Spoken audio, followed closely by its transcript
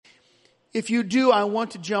If you do, I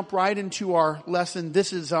want to jump right into our lesson.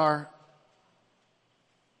 This is our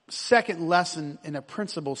second lesson in a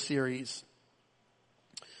principle series.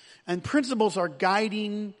 And principles are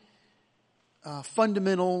guiding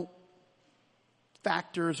fundamental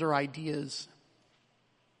factors or ideas.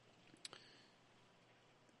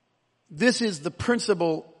 This is the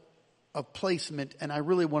principle of placement, and I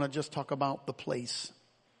really want to just talk about the place.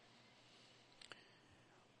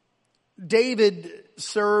 David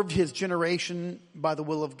served his generation by the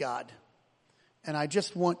will of God. And I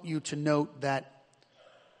just want you to note that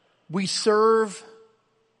we serve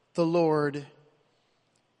the Lord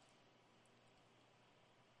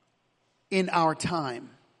in our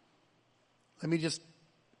time. Let me just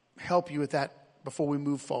help you with that before we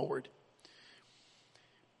move forward.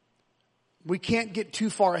 We can't get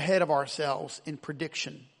too far ahead of ourselves in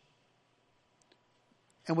prediction.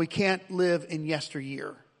 And we can't live in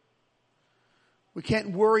yesteryear. We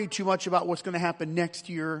can't worry too much about what's going to happen next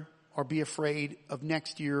year or be afraid of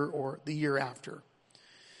next year or the year after.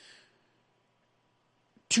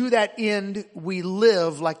 To that end, we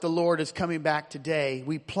live like the Lord is coming back today.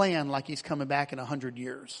 We plan like He's coming back in 100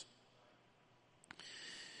 years.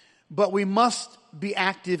 But we must be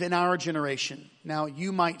active in our generation. Now,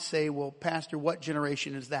 you might say, well, Pastor, what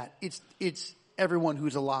generation is that? It's everyone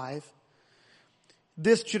who's alive.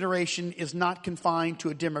 This generation is not confined to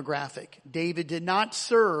a demographic. David did not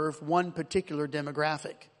serve one particular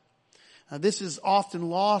demographic. This is often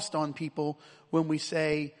lost on people when we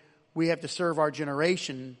say we have to serve our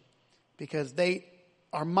generation, because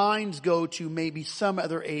our minds go to maybe some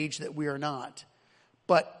other age that we are not.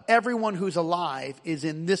 But everyone who's alive is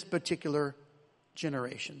in this particular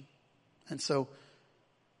generation. And so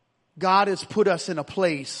God has put us in a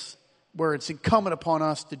place where it's incumbent upon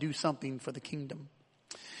us to do something for the kingdom.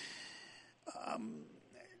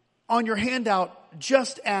 On your handout,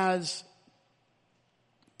 just as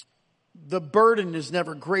the burden is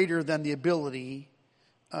never greater than the ability,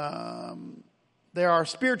 there are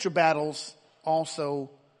spiritual battles also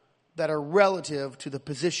that are relative to the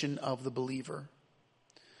position of the believer.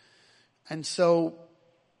 And so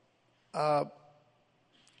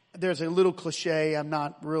there's a little cliche. I'm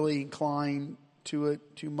not really inclined to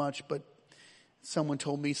it too much, but someone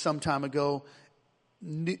told me some time ago,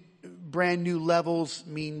 brand new levels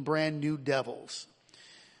mean brand new devils.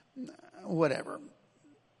 Whatever.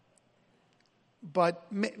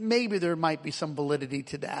 But maybe there might be some validity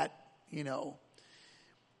to that, you know.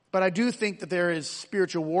 But I do think that there is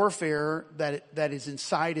spiritual warfare that is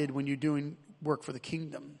incited when you're doing work for the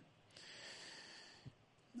kingdom.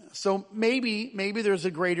 So maybe there's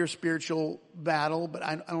a greater spiritual battle, but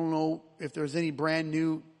I don't know if there's any brand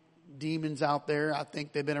new demons out there. I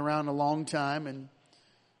think they've been around a long time, and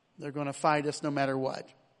they're going to fight us no matter what.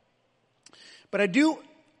 But I do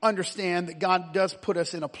understand that God does put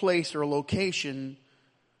us in a place or a location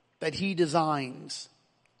that He designs.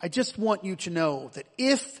 I just want you to know that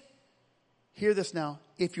hear this now,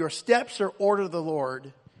 if your steps are ordered of the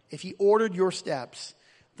Lord, if He ordered your steps,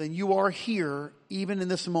 then you are here even in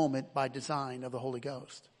this moment by design of the Holy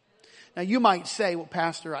Ghost. Now you might say, well,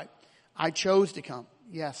 Pastor, I chose to come.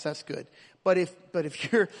 Yes, that's good. But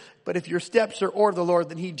if your steps are ordered of the Lord,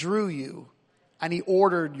 then He drew you and He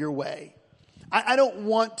ordered your way. I don't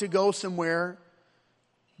want to go somewhere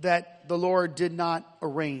that the Lord did not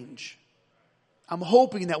arrange. I'm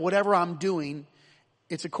hoping that whatever I'm doing,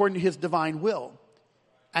 it's according to His divine will.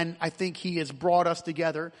 And I think He has brought us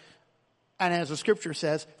together, and as the scripture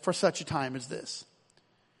says, for such a time as this.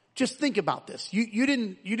 Just think about this. You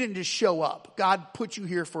didn't just show up. God put you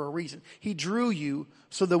here for a reason. He drew you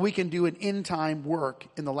so that we can do an end time work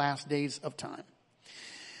in the last days of time.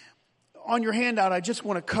 On your handout, I just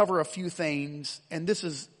want to cover a few things, and this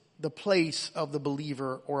is the place of the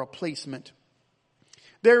believer, or a placement.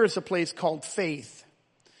 There is a place called faith.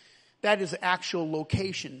 That is actual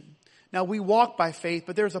location. Now we walk by faith,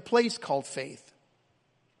 but there's a place called faith.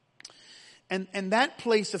 And that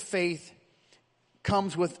place of faith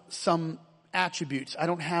comes with some attributes. I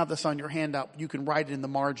don't have this on your handout. You can write it in the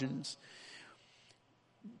margins.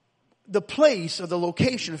 The place or the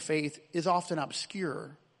location of faith is often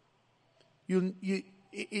obscure.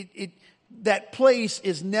 That place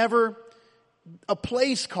is never, a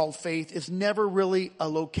place called faith is never really a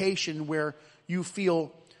location where you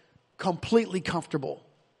feel completely comfortable.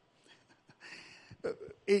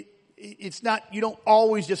 It's not, you don't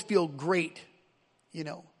always just feel great, you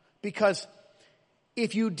know, because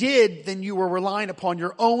if you did, then you were relying upon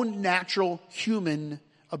your own natural human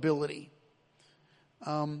ability.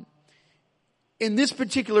 In this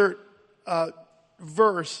particular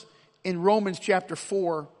verse in Romans chapter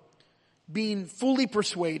 4, being fully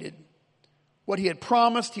persuaded what he had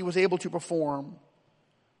promised, he was able to perform.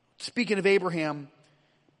 Speaking of Abraham,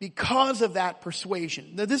 because of that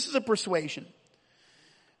persuasion. Now this is a persuasion.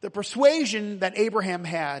 The persuasion that Abraham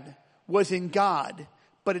had was in God,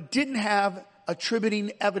 but it didn't have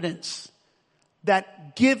attributing evidence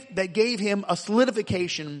that gave him a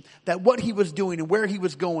solidification that what he was doing and where he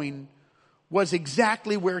was going was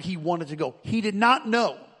exactly where he wanted to go. He did not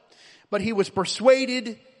know, but he was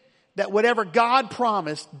persuaded that whatever God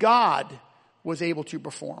promised, God was able to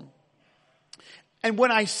perform. And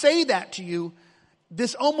when I say that to you,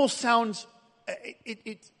 this almost sounds,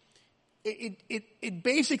 it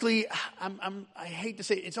basically, I hate to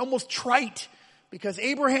say it, it's almost trite, because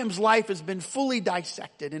Abraham's life has been fully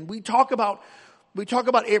dissected, and we talk about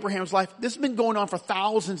Abraham's life. This has been going on for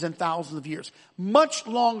thousands and thousands of years, much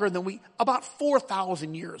longer than about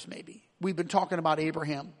 4,000 years maybe. We've been talking about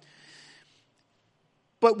Abraham.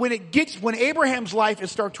 But when Abraham's life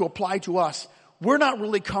is start to apply to us, we're not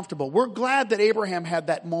really comfortable. We're glad that Abraham had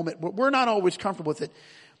that moment, but we're not always comfortable with it.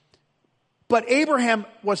 But Abraham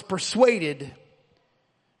was persuaded,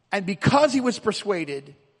 and because he was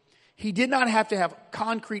persuaded, he did not have to have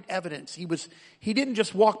concrete evidence. He didn't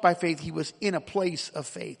just walk by faith, he was in a place of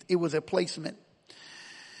faith. It was a placement.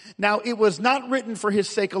 Now, it was not written for his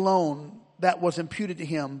sake alone that was imputed to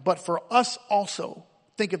him, but for us also.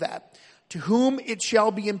 Think of that. To whom it shall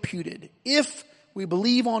be imputed, if we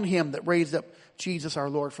believe on him that raised up Jesus our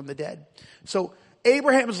Lord from the dead. So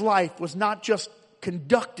Abraham's life was not just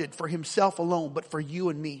conducted for himself alone, but for you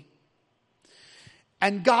and me.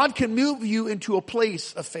 And God can move you into a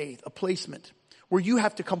place of faith, a placement, where you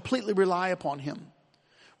have to completely rely upon him.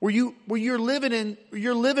 Where you're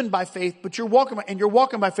living by faith, but you're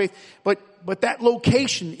walking by faith, but that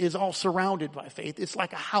location is all surrounded by faith. It's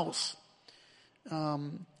like a house.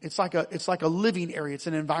 It's like a living area. It's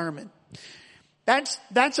an environment.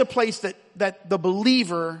 That's a place that the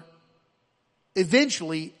believer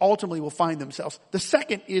ultimately will find themselves. The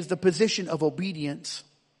second is the position of obedience.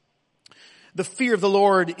 The fear of the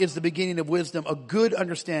Lord is the beginning of wisdom. A good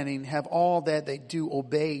understanding have all that they do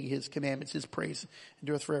obey his commandments. His praise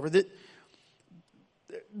endureth forever.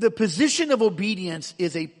 The position of obedience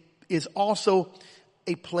is also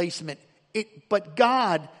a placement. But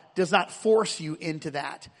God does not force you into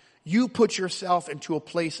that. You put yourself into a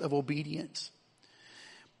place of obedience.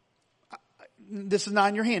 This is not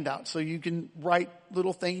in your handout, so you can write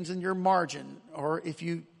little things in your margin. Or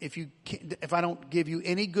if I don't give you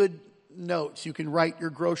any good notes, you can write your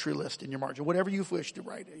grocery list in your margin, whatever you wish to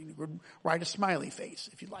write. You could write a smiley face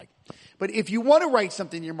if you'd like. But if you want to write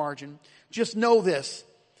something in your margin, just know this.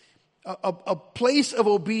 A place of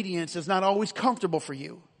obedience is not always comfortable for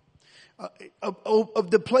you.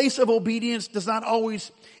 The place of obedience it's not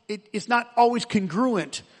always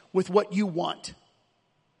congruent with what you want.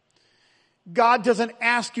 God doesn't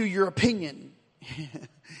ask you your opinion.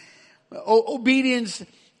 Obedience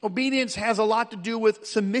has a lot to do with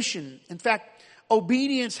submission. In fact,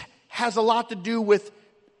 obedience has a lot to do with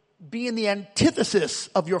being the antithesis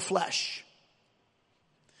of your flesh.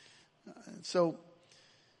 So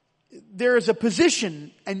there is a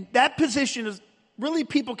position, and that position is really,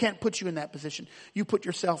 people can't put you in that position. You put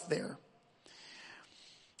yourself there.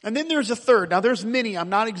 And then there's a third. Now there's many. I'm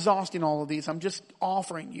not exhausting all of these. I'm just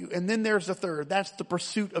offering you. And then there's a third. That's the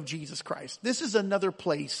pursuit of Jesus Christ. This is another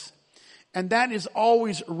place. And that is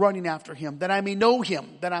always running after him, that I may know him,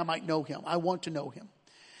 that I might know him. I want to know him.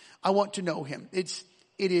 I want to know him. It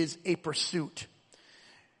is a pursuit.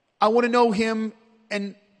 I want to know him.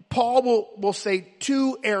 And Paul will say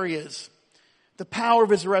two areas. The power of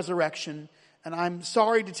his resurrection. And I'm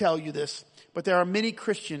sorry to tell you this, but there are many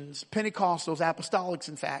Christians, Pentecostals, apostolics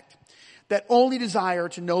in fact, that only desire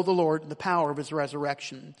to know the Lord and the power of his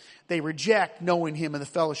resurrection. They reject knowing him and the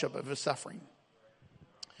fellowship of his suffering.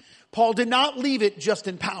 Paul did not leave it just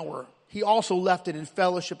in power. He also left it in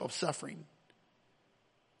fellowship of suffering.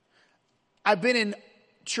 I've been in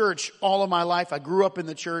church all of my life. I grew up in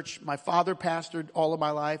the church. My father pastored all of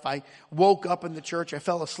my life. I woke up in the church. I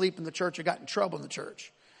fell asleep in the church. I got in trouble in the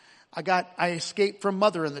church. I escaped from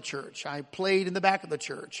mother in the church. I played in the back of the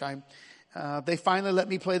church. They finally let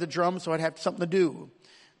me play the drums so I'd have something to do.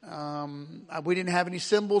 We didn't have any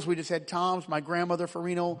cymbals. We just had toms. My grandmother,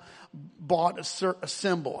 Farino, bought a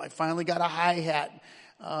cymbal. I finally got a hi-hat.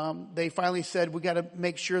 They finally said, we got to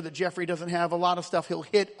make sure that Jeffrey doesn't have a lot of stuff. He'll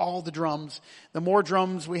hit all the drums. The more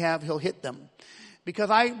drums we have, he'll hit them.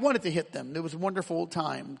 because I wanted to hit them. It was a wonderful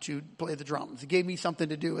time to play the drums. It gave me something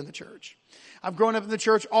to do in the church. I've grown up in the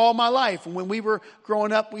church all my life. And when we were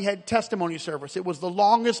growing up, we had testimony service. It was the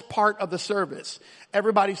longest part of the service.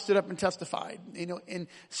 Everybody stood up and testified. And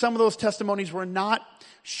some of those testimonies were not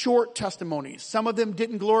short testimonies. Some of them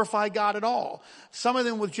didn't glorify God at all. Some of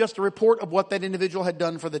them was just a report of what that individual had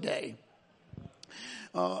done for the day.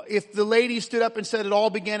 If the lady stood up and said it all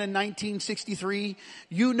began in 1963,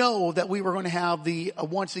 you know that we were going to have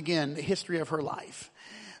once again, the history of her life.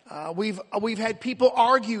 We've had people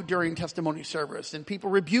argue during testimony service, and people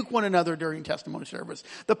rebuke one another during testimony service.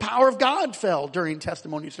 The power of God fell during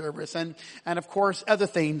testimony service, and of course other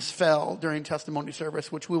things fell during testimony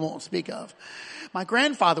service, which we won't speak of. My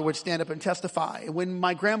grandfather would stand up and testify. When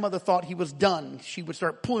my grandmother thought he was done, she would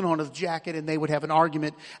start pulling on his jacket, and they would have an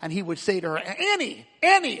argument, and he would say to her, Annie,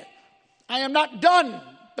 I am not done.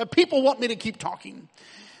 The people want me to keep talking.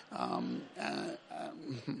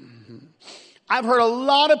 I've heard a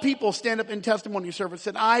lot of people stand up in testimony service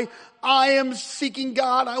and I am seeking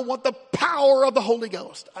God. I want the power of the Holy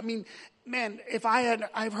Ghost. I mean, man,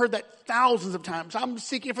 I've heard that thousands of times. I'm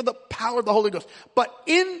seeking for the power of the Holy Ghost. But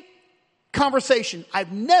in conversation,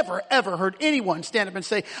 I've never ever heard anyone stand up and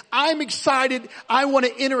say, I'm excited. I want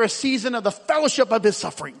to enter a season of the fellowship of his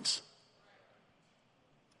sufferings.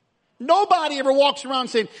 Nobody ever walks around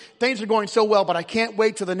saying, things are going so well, but I can't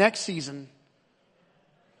wait till the next season.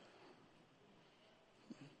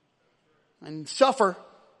 And suffer.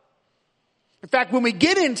 In fact, when we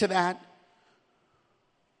get into that,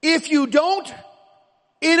 if you don't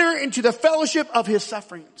enter into the fellowship of his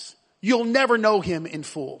sufferings, you'll never know him in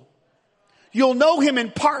full. You'll know him in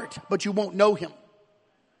part, but you won't know him.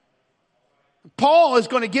 Paul is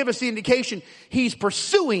going to give us the indication he's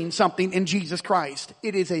pursuing something in Jesus Christ.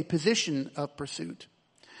 It is a position of pursuit.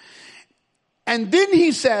 And then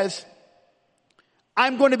he says,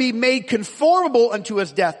 I'm going to be made conformable unto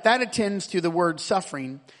his death. That attends to the word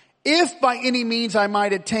suffering. If by any means I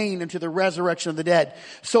might attain unto the resurrection of the dead.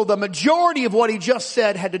 So the majority of what he just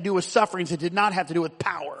said had to do with sufferings. It did not have to do with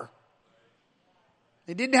power.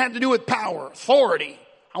 It didn't have to do with power, authority.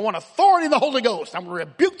 I want authority of the Holy Ghost. I'm going to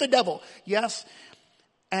rebuke the devil. Yes.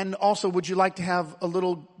 And also, would you like to have a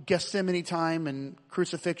little Gethsemane time and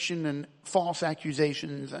crucifixion and false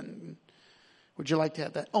accusations? And would you like to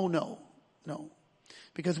have that? Oh, no.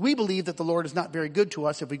 Because we believe that the Lord is not very good to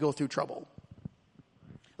us if we go through trouble.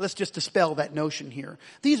 Let's just dispel that notion here.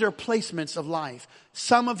 These are placements of life.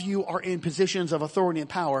 Some of you are in positions of authority and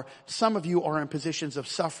power. Some of you are in positions of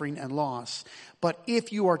suffering and loss. But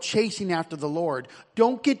if you are chasing after the Lord,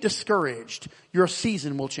 don't get discouraged. Your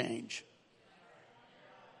season will change.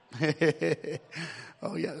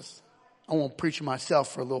 Oh, yes. I won't preach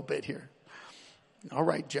myself for a little bit here. All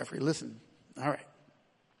right, Jeffrey, listen. All right.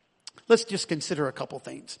 Let's just consider a couple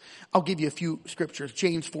things. I'll give you a few scriptures.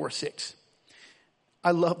 James 4:6.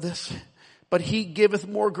 I love this. But he giveth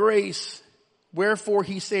more grace. Wherefore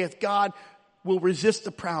he saith, God will resist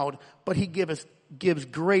the proud, but he gives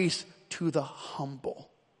grace to the humble.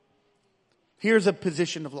 Here's a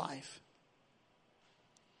position of life.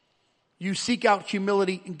 You seek out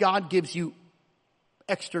humility, and God gives you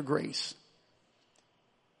extra grace.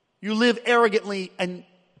 You live arrogantly, and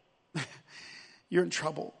you're in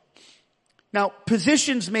trouble. Now,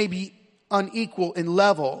 positions may be unequal in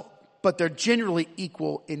level, but they're generally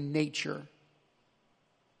equal in nature.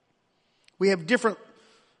 We have different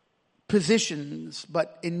positions,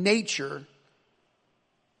 but in nature,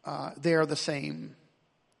 they are the same.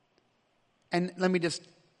 And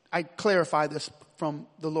I clarify this from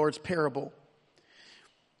the Lord's parable.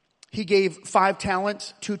 He gave 5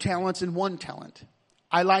 talents, 2 talents, and 1 talent.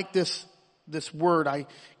 I like this word. I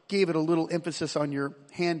gave it a little emphasis on your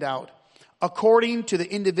handout. According to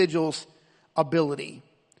the individual's ability.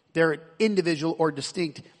 They're individual or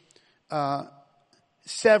distinct.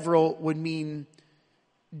 Several would mean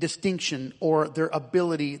distinction, or their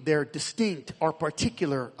ability, their distinct or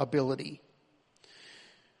particular ability.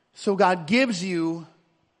 So God gives you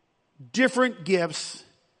different gifts,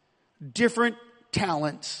 different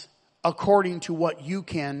talents, according to what you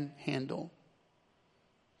can handle.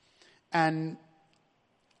 And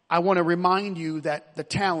I want to remind you that the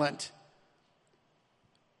talent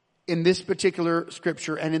in this particular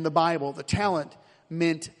scripture and in the Bible, the talent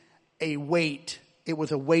meant a weight. It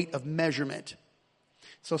was a weight of measurement.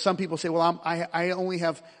 So some people say, well,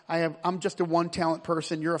 I'm just a 1 talent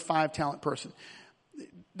person. You're a 5 talent person.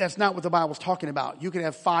 That's not what the Bible's talking about. You could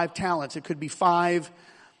have 5 talents. It could be 5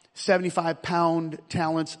 75-pound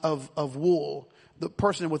talents of wool. The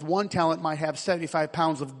person with 1 talent might have 75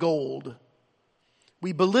 pounds of gold.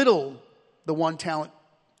 We belittle the 1 talent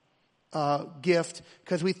gift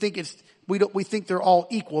because we think they're all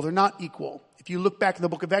equal. They're not equal. If you look back in the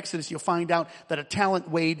book of Exodus, you'll find out that a talent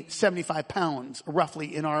weighed 75 pounds,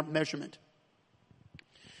 roughly, in our measurement.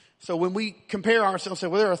 So when we compare ourselves, say,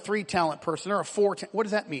 well, they're a 3-talent person or a 4, what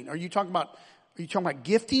does that mean? Are you talking about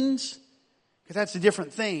giftings? Because that's a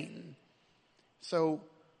different thing. So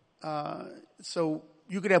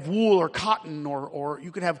you could have wool or cotton, or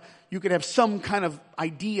you could have some kind of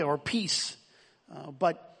idea or piece,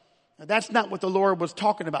 but that's not what the Lord was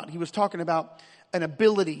talking about. He was talking about an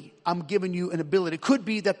ability. I'm giving you an ability. It could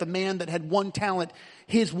be that the man that had 1 talent,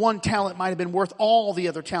 his 1 talent might have been worth all the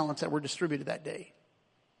other talents that were distributed that day.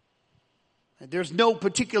 There's no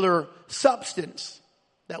particular substance.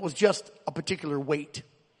 That was just a particular weight.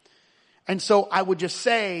 And so I would just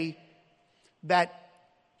say that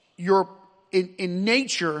you're in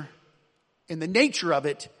nature, in the nature of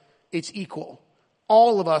it, it's equal.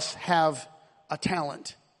 All of us have a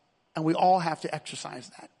talent, and we all have to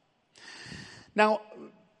exercise that. Now,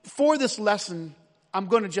 for this lesson, I'm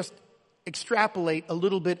going to just extrapolate a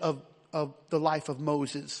little bit of the life of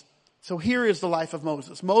Moses. So here is the life of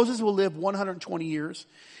Moses. Moses will live 120 years.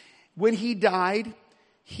 When he died,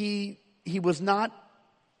 he was not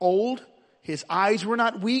old. His eyes were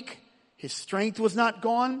not weak. His strength was not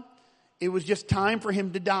gone. It was just time for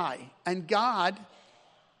him to die. And God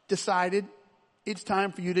decided it's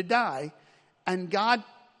time for you to die. And God,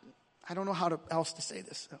 I don't know how else to say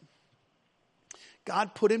this.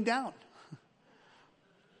 God put him down.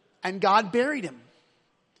 And God buried him.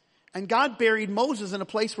 And God buried Moses in a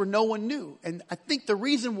place where no one knew. And I think the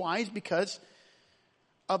reason why is because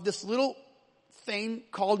of this little thing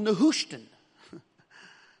called Nehushtan.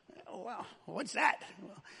 Well, what's that?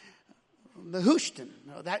 Nehushtan.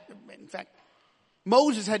 In fact,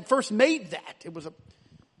 Moses had first made that. It was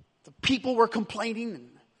the people were complaining and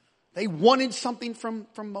they wanted something from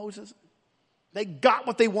Moses. They got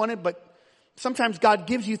what they wanted, but sometimes God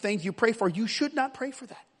gives you things you pray for. You should not pray for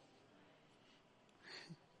that.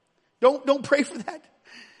 Don't pray for that.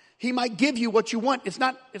 He might give you what you want. It's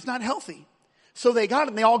not healthy. So they got it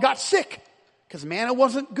and they all got sick because manna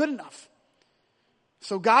wasn't good enough.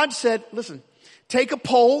 So God said, listen, take a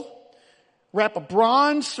pole, wrap a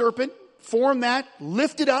bronze serpent, form that,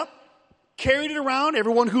 lift it up, carry it around.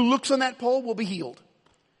 Everyone who looks on that pole will be healed.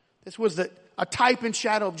 This was a type and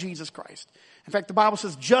shadow of Jesus Christ. In fact, the Bible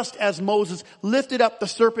says, just as Moses lifted up the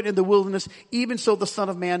serpent in the wilderness, even so the Son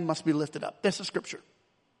of Man must be lifted up. That's the scripture.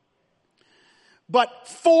 But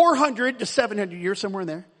 400 to 700 years, somewhere in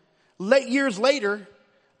there, years later,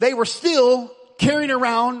 they were still carrying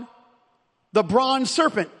around the bronze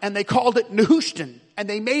serpent, and they called it Nehushtan, and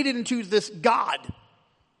they made it into this god.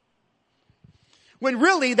 When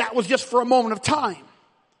really, that was just for a moment of time.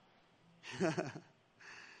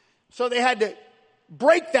 So they had to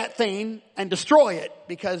break that thing and destroy it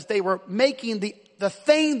because they were making the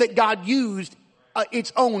thing that God used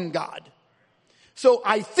its own god. So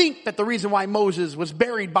I think that the reason why Moses was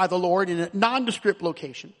buried by the Lord in a nondescript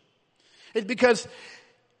location is because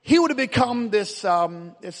he would have become this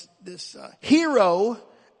hero,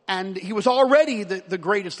 and he was already the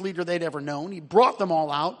greatest leader they'd ever known. He brought them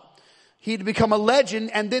all out. He'd become a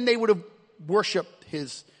legend, and then they would have worshipped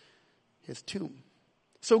his tomb.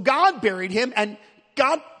 So God buried him, and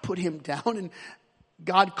God put him down, and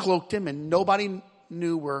God cloaked him, and nobody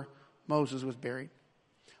knew where Moses was buried.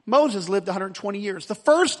 Moses lived 120 years. The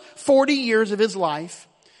first 40 years of his life,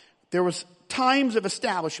 there was times of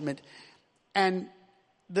establishment, and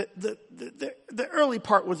the early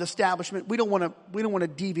part was establishment. We don't want to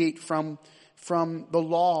deviate from the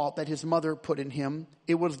law that his mother put in him.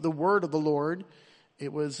 It was the word of the Lord.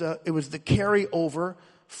 It was the carryover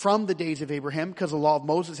from the days of Abraham, because the law of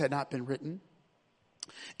Moses had not been written.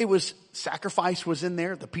 It was sacrifice was in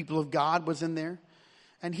there. The people of God was in there.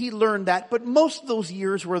 And he learned that. But most of those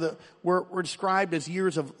years were described as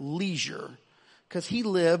years of leisure, because he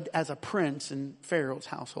lived as a prince in Pharaoh's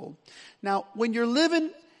household. Now, when you're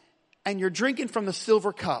living and you're drinking from the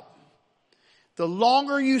silver cup, the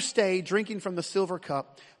longer you stay drinking from the silver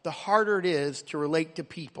cup, the harder it is to relate to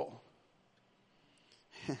people.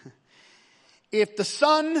 If the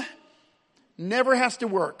son never has to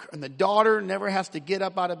work and the daughter never has to get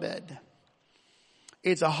up out of bed,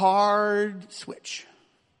 it's a hard switch.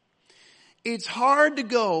 It's hard to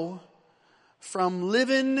go from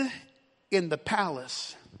living in the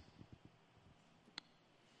palace,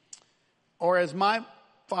 or as my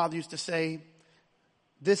father used to say,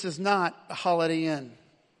 this is not a Holiday Inn.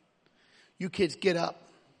 You kids get up.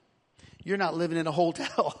 You're not living in a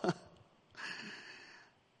hotel.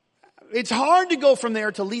 It's hard to go from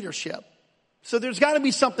there to leadership. So there's got to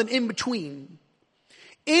be something in between.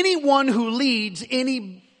 Anyone who leads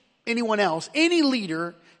anyone else, any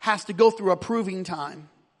leader, has to go through a proving time.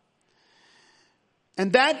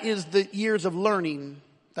 And that is the years of learning.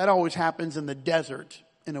 That always happens in the desert,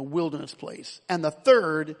 in a wilderness place. And the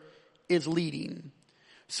third is leading.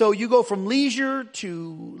 So you go from leisure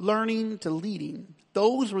to learning to leading.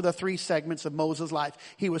 Those were the three segments of Moses' life.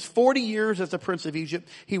 He was 40 years as the prince of Egypt.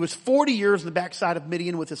 He was 40 years in the backside of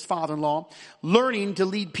Midian with his father-in-law, learning to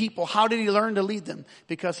lead people. How did he learn to lead them?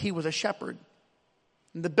 Because he was a shepherd.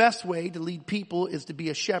 And the best way to lead people is to be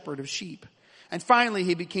a shepherd of sheep. And finally,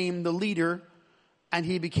 he became the leader, and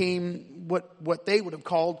he became what they would have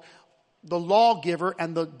called the lawgiver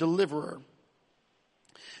and the deliverer.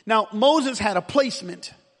 Now, Moses had a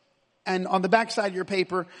placement. And on the back side of your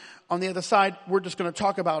paper, on the other side, we're just going to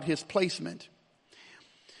talk about his placement.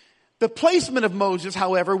 The placement of Moses,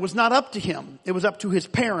 however, was not up to him. It was up to his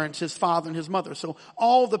parents, his father and his mother. So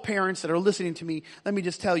all the parents that are listening to me, let me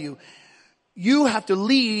just tell you, you have to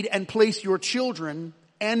lead and place your children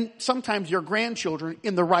and sometimes your grandchildren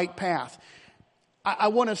in the right path. I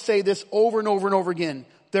want to say this over and over and over again.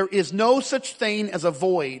 There is no such thing as a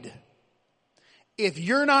void. If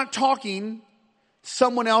you're not talking,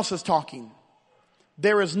 someone else is talking.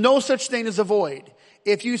 There is no such thing as a void.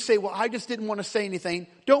 If you say, well, I just didn't want to say anything,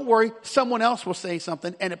 don't worry, someone else will say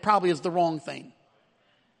something, and it probably is the wrong thing.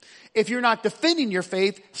 If you're not defending your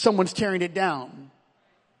faith, someone's tearing it down.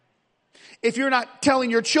 If you're not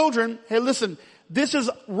telling your children, hey, listen, this is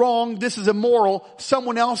wrong, this is immoral,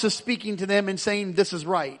 someone else is speaking to them and saying this is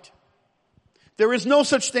right. There is no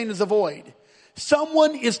such thing as a void.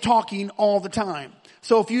 Someone is talking all the time.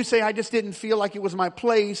 So if you say, I just didn't feel like it was my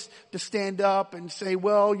place to stand up and say,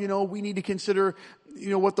 well, we need to consider,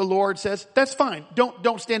 what the Lord says, that's fine.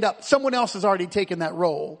 Don't stand up. Someone else has already taken that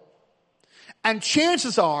role. And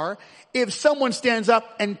chances are, if someone stands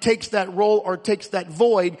up and takes that role or takes that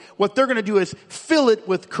void, what they're going to do is fill it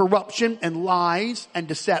with corruption and lies and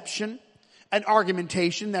deception and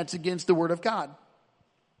argumentation that's against the Word of God.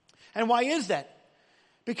 And why is that?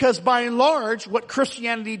 Because by and large, what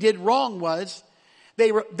Christianity did wrong was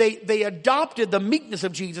they adopted the meekness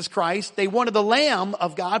of Jesus Christ. They wanted the Lamb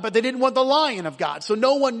of God, but they didn't want the Lion of God. So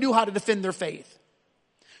no one knew how to defend their faith.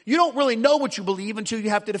 You don't really know what you believe until you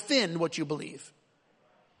have to defend what you believe.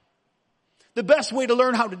 The best way to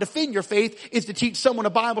learn how to defend your faith is to teach someone a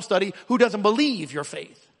Bible study who doesn't believe your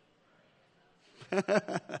faith.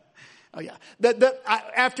 Oh yeah.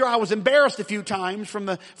 After I was embarrassed a few times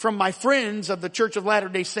from my friends of the Church of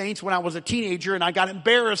Latter-day Saints when I was a teenager, and I got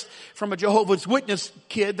embarrassed from a Jehovah's Witness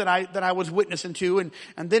kid that I was witnessing to,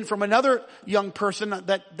 and then from another young person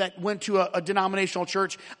that went to a denominational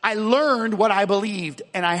church, I learned what I believed,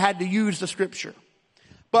 and I had to use the scripture.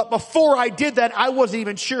 But before I did that, I wasn't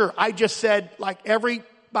even sure. I just said, like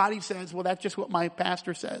everybody says, well, that's just what my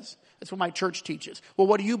pastor says. That's what my church teaches. Well,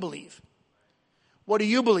 what do you believe? What do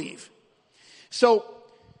you believe? So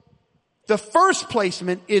the first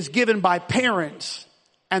placement is given by parents,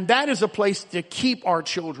 and that is a place to keep our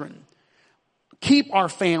children, keep our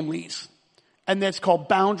families, and that's called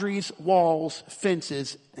boundaries, walls,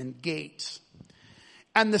 fences, and gates.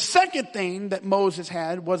 And the second thing that Moses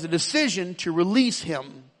had was a decision to release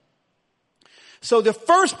him. So the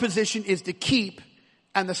first position is to keep,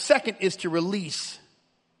 and the second is to release.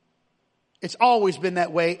 It's always been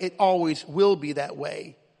that way. It always will be that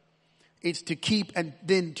way. It's to keep and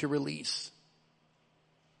then to release.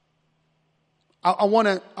 I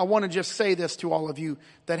want to just say this to all of you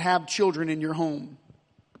that have children in your home.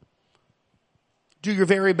 Do your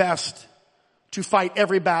very best to fight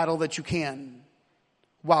every battle that you can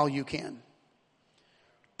while you can.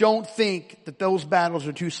 Don't think that those battles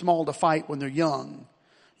are too small to fight when they're young.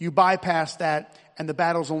 You bypass that and the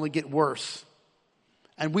battles only get worse.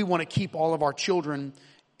 And we want to keep all of our children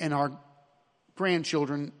and our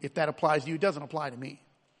grandchildren. If that applies to you, it doesn't apply to me.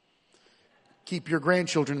 Keep your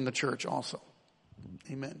grandchildren in the church also.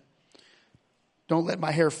 Amen. Don't let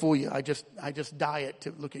my hair fool you. I just dye it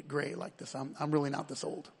to look at gray like this. I'm really not this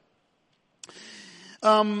old.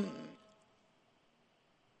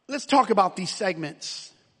 Let's talk about these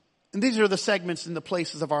segments. And these are the segments in the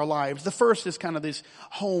places of our lives. The first is kind of these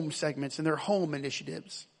home segments, and they're home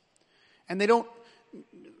initiatives. And they don't,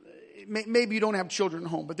 maybe you don't have children at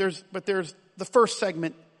home, but there's the first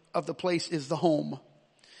segment of the place is the home.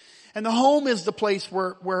 And the home is the place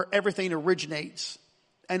where everything originates.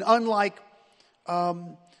 And unlike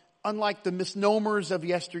the misnomers of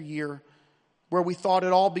yesteryear, where we thought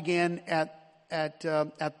it all began at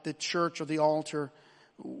the church or the altar,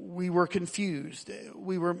 we were confused.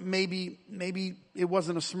 We were maybe it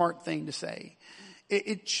wasn't a smart thing to say.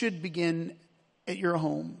 It should begin at your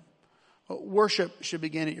home. Worship should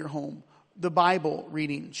begin at your home. The Bible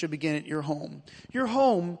reading should begin at your home. Your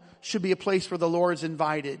home should be a place where the Lord's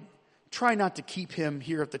invited. Try not to keep him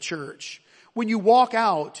here at the church. When you walk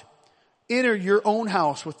out, enter your own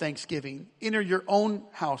house with thanksgiving. Enter your own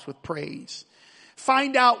house with praise.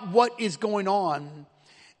 Find out what is going on.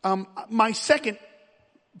 My second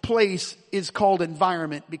place is called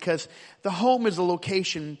environment, because the home is a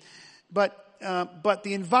location, but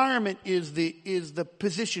the environment is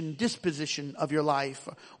the disposition of your life.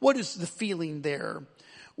 What is the feeling there?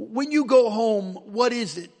 When you go home, what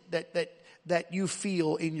is it that you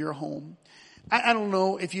feel in your home? I don't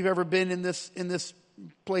know if you've ever been in this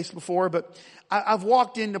place before, but I've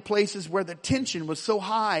walked into places where the tension was so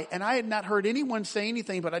high and I had not heard anyone say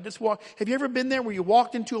anything, but I just walked. Have you ever been there where you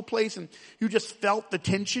walked into a place and you just felt the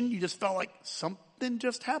tension? You just felt like something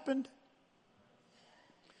just happened.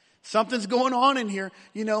 Something's going on in here.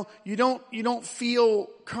 You know, you don't feel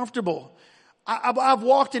comfortable. I've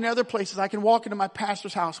walked in other places. I can walk into my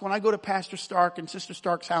pastor's house. When I go to Pastor Stark and Sister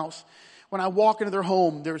Stark's house, when I walk into their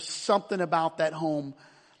home, there's something about that home.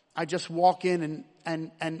 I just walk in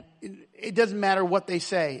and it doesn't matter what they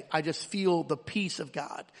say. I just feel the peace of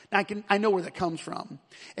God. Now I know where that comes from.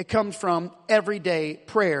 It comes from everyday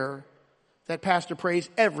prayer that pastor prays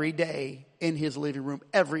every day in his living room,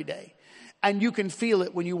 every day. And you can feel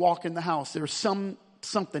it when you walk in the house. There's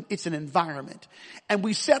something. It's an environment. And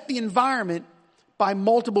we set the environment by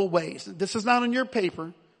multiple ways. This is not on your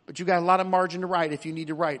paper, but you got a lot of margin to write if you need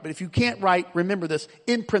to write. But if you can't write, remember this.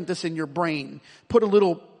 Imprint this in your brain. Put a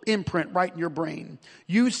little imprint right in your brain.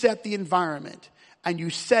 You set the environment, and you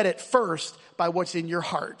set it first by what's in your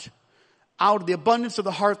heart. Out of the abundance of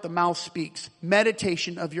the heart, the mouth speaks.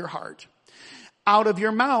 Meditation of your heart. Out of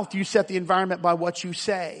your mouth, you set the environment by what you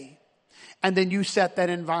say. And then you set that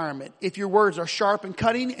environment. If your words are sharp and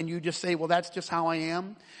cutting and you just say, well, that's just how I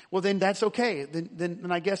am, well, then that's okay. Then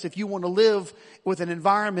I guess if you want to live with an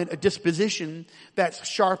environment, a disposition that's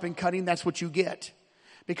sharp and cutting, that's what you get.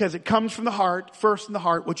 Because it comes from the heart, first in the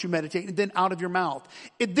heart, what you meditate, and then out of your mouth.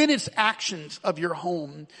 Then it's actions of your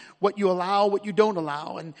home, what you allow, what you don't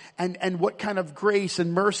allow, and what kind of grace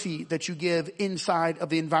and mercy that you give inside of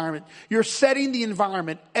the environment. You're setting the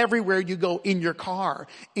environment everywhere you go, in your car,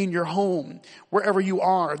 in your home, wherever you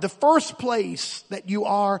are. The first place that you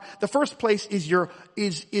are, the first place is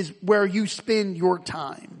where you spend your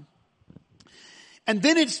time. And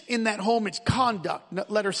then it's in that home, it's conduct.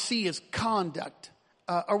 Letter C is conduct.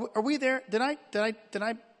 Are we there? Am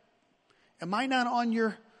I not on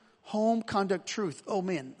your home? Conduct, truth. Oh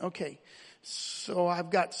man. Okay. So I've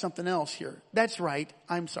got something else here. That's right.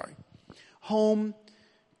 I'm sorry. Home,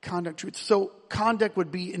 conduct, truth. So conduct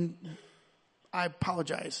would be I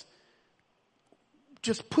apologize.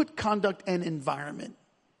 Just put conduct and environment.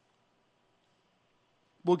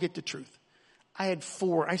 We'll get to truth. I had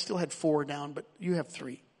 4. I still had 4 down, but you have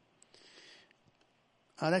 3.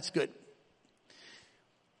 That's good.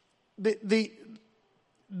 The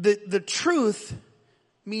truth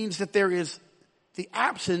means that there is the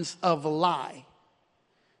absence of a lie.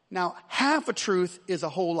 Now, half a truth is a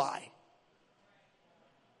whole lie.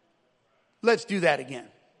 Let's do that again.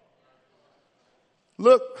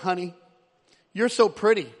 Look, honey, you're so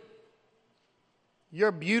pretty.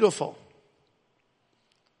 You're beautiful.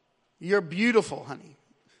 You're beautiful, honey.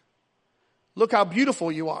 Look how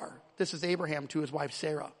beautiful you are. This is Abraham to his wife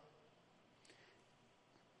Sarah.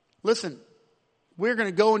 Listen, we're going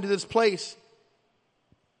to go into this place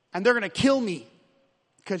and they're going to kill me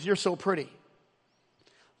because you're so pretty.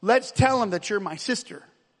 Let's tell them that you're my sister.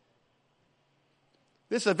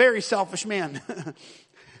 This is a very selfish man.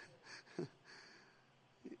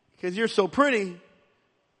 Because you're so pretty,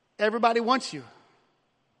 everybody wants you.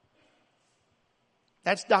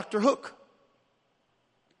 That's Dr. Hook.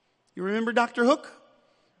 You remember Dr. Hook?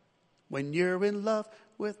 When you're in love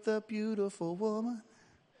with a beautiful woman.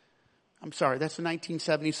 I'm sorry, that's a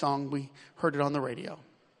 1970 song. We heard it on the radio.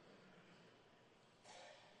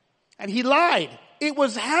 And he lied. It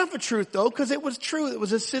was half a truth though, because it was true. It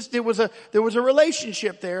was there was a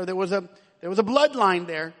relationship there. There was a bloodline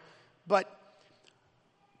there. But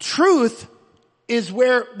truth is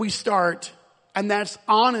where we start, and that's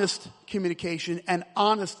honest communication and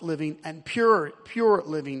honest living and pure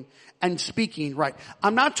living and speaking right.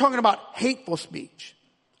 I'm not talking about hateful speech.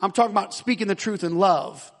 I'm talking about speaking the truth in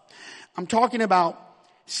love. I'm talking about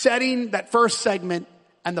setting that first segment,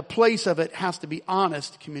 and the place of it has to be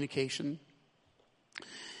honest communication.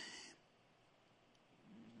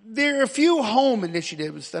 There are a few home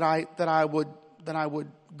initiatives that I would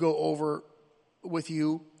go over with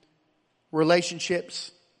you.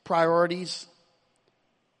 Relationships, priorities,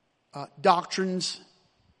 doctrines,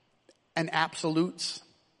 and absolutes.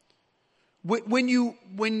 When you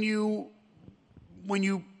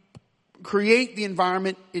create the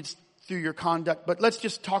environment, it's through your conduct. But let's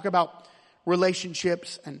just talk about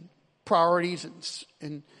relationships and priorities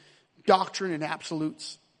and doctrine and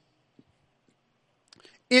absolutes.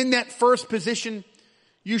 In that first position,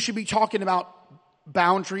 you should be talking about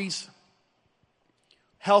boundaries,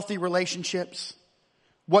 healthy relationships,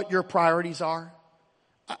 what your priorities are.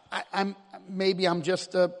 Maybe I'm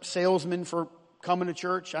just a salesman for coming to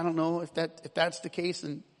church. I don't know if that's the case,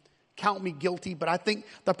 and count me guilty. But I think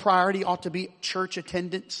the priority ought to be church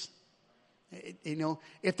attendance.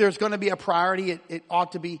 If there's going to be a priority, it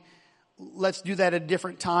ought to be, let's do that at a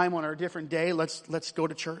different time on a different day. Let's go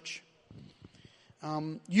to church.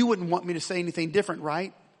 You wouldn't want me to say anything different,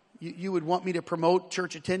 right? You would want me to promote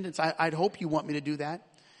church attendance. I'd hope you want me to do that.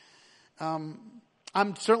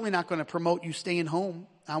 I'm certainly not going to promote you staying home.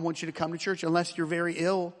 I want you to come to church unless you're very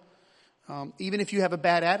ill. Even if you have a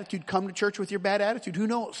bad attitude, come to church with your bad attitude. Who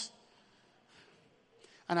knows?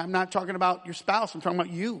 And I'm not talking about your spouse. I'm talking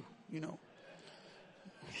about you.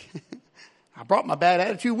 I brought my bad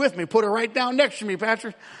attitude with me. Put it right down next to me,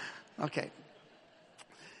 Patrick. Okay.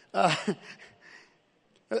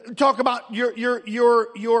 Talk about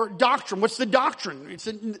your doctrine. What's the doctrine?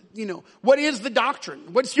 What is the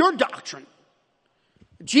doctrine? What's your doctrine?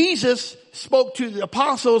 Jesus spoke to the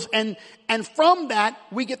apostles, and from that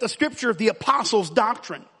we get the scripture of the apostles'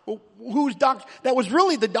 doctrine. Whose doctrine? That was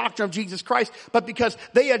really the doctrine of Jesus Christ, but because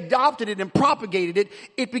they adopted it and propagated it,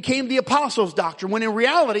 it became the apostles' doctrine, when in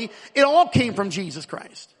reality, it all came from Jesus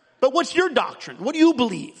Christ. But what's your doctrine? What do you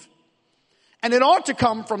believe? And it ought to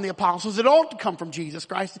come from the apostles. It ought to come from Jesus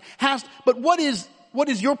Christ. But what is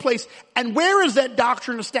your place? And where is that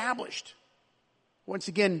doctrine established? Once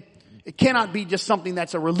again, it cannot be just something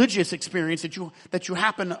that's a religious experience that you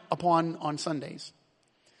happen upon on Sundays.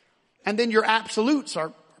 And then your absolutes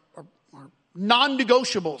are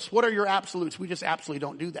non-negotiables. What are your absolutes? We just absolutely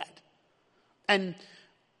don't do that. And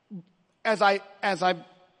as I've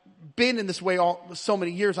been in this way so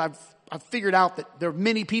many years, I've figured out that there are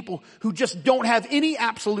many people who just don't have any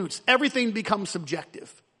absolutes. Everything becomes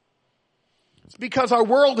subjective. It's because our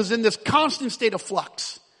world is in this constant state of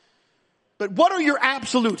flux. But what are your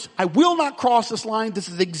absolutes? I will not cross this line. This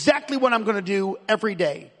is exactly what I'm going to do every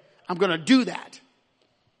day. I'm going to do that.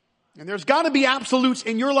 And there's got to be absolutes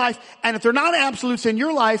in your life. And if they're not absolutes in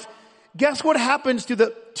your life, guess what happens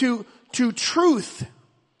to truth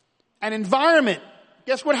and environment?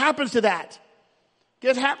 Guess what happens to that?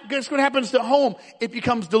 Guess what happens to home? It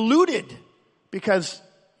becomes diluted because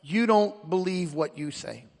you don't believe what you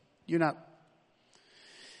say. You're not.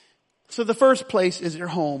 So the first place is your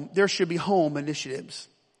home. There should be home initiatives.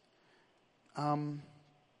 1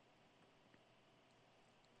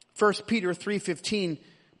 Peter 3:15,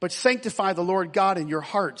 but sanctify the Lord God in your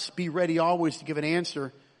hearts. Be ready always to give an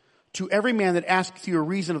answer to every man that asks you a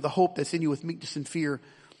reason of the hope that's in you with meekness and fear.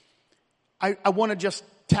 I want to just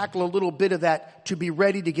tackle a little bit of that, to be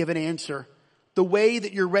ready to give an answer. The way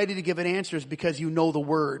that you're ready to give an answer is because you know the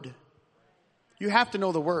word. You have to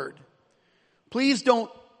know the word. Please don't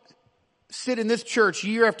sit in this church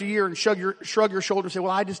year after year and shrug your shoulders and say,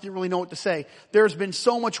 well, I just didn't really know what to say. There's been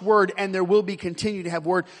so much word, and there will be continue to have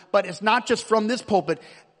word, but it's not just from this pulpit.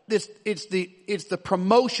 It's the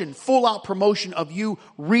promotion, full out promotion of you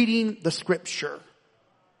reading the scripture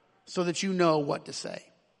so that you know what to say.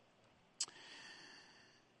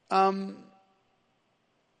 And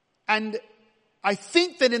I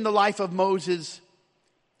think that in the life of Moses,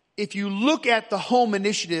 if you look at the home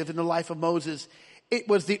initiative in the life of Moses, it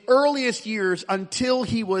was the earliest years until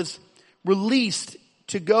he was released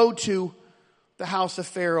to go to the house of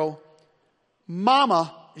Pharaoh.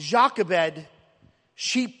 Mama, Jochebed,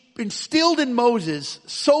 she instilled in Moses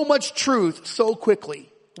so much truth so quickly.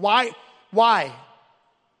 Why?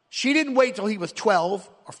 She didn't wait till he was 12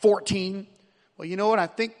 or 14. Well, you know what? I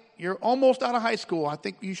think you're almost out of high school. I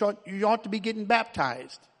think you ought to be getting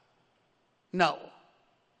baptized. No.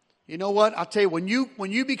 You know what? I'll tell you, when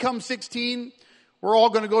you become 16, we're all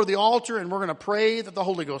going to go to the altar and we're going to pray that the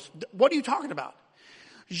Holy Ghost. What are you talking about?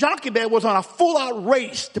 Jochebed was on a full-out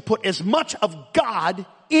race to put as much of God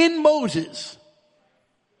in Moses.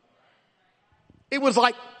 It was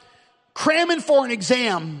like cramming for an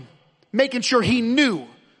exam, making sure he knew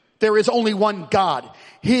there is only one God.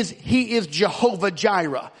 He is Jehovah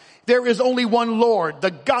Jireh. There is only one Lord.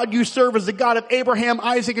 The God you serve is the God of Abraham,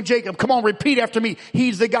 Isaac, and Jacob. Come on, repeat after me.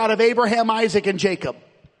 He's the God of Abraham, Isaac, and Jacob.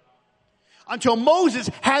 Until Moses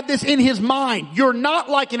had this in his mind. You're not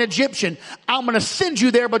like an Egyptian. I'm going to send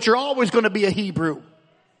you there, but you're always going to be a Hebrew.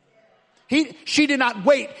 She did not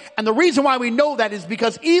wait. And the reason why we know that is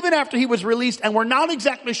because even after he was released, and we're not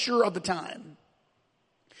exactly sure of the time.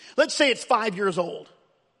 Let's say it's 5 years old.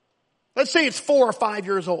 Let's say it's 4 or 5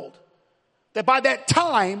 years old. That by that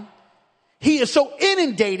time, he is so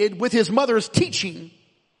inundated with his mother's teaching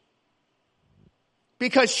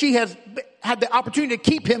because she has had the opportunity to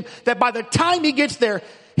keep him, that by the time he gets there,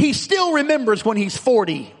 he still remembers when he's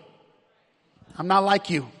 40. I'm not like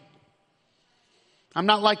you. I'm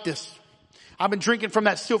not like this. I've been drinking from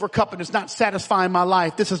that silver cup and it's not satisfying my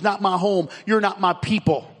life. This is not my home. You're not my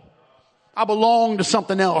people. I belong to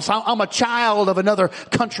something else. I'm a child of another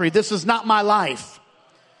country. This is not my life.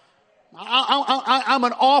 I'm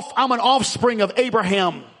an offspring of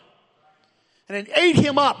Abraham. And it ate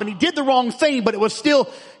him up and he did the wrong thing, but it was still,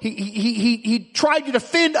 he tried to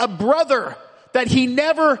defend a brother that he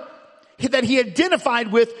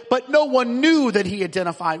identified with, but no one knew that he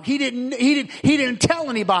identified. He didn't tell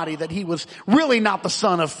anybody that he was really not the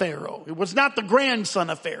son of Pharaoh. It was not the grandson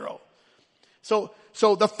of Pharaoh.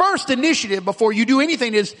 So the first initiative before you do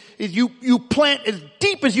anything is you plant as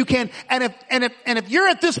deep as you can. And if you're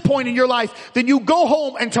at this point in your life, then you go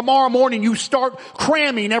home and tomorrow morning you start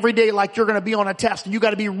cramming every day like you're going to be on a test, and you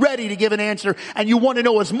got to be ready to give an answer, and you want to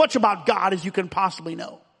know as much about God as you can possibly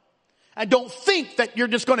know. And don't think that you're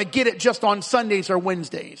just going to get it just on Sundays or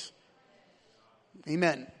Wednesdays.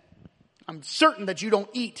 Amen. I'm certain that you don't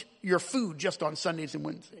eat your food just on Sundays and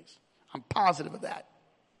Wednesdays. I'm positive of that.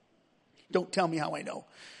 Don't tell me how I know.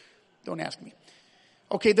 Don't ask me.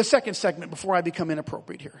 Okay, the second segment before I become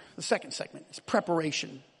inappropriate here. The second segment is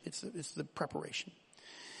preparation. It's the preparation.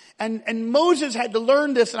 And Moses had to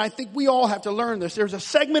learn this, and I think we all have to learn this. There's a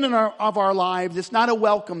segment of our lives. It's not a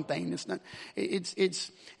welcome thing. It's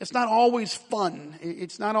not always fun.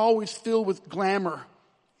 It's not always filled with glamour.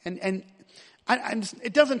 And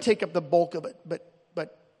it doesn't take up the bulk of it, but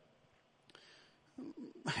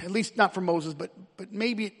at least not for Moses, but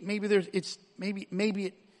maybe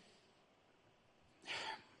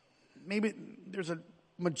there's a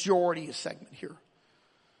majority segment here.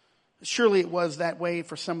 Surely it was that way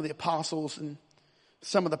for some of the apostles and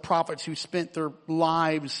some of the prophets who spent their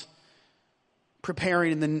lives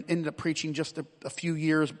preparing and then ended up preaching just a few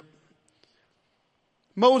years.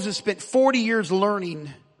 Moses spent 40 years learning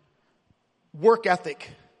work ethic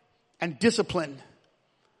and discipline.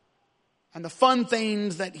 And the fun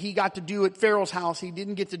things that he got to do at Pharaoh's house, he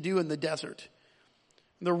didn't get to do in the desert.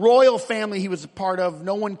 The royal family he was a part of,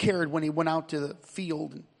 no one cared when he went out to the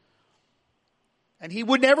field. And he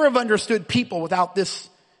would never have understood people without this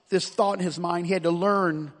thought in his mind. He had to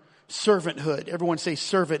learn servanthood. Everyone say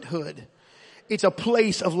servanthood. It's a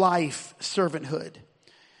place of life, servanthood.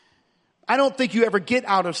 I don't think you ever get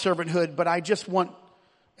out of servanthood, but I just want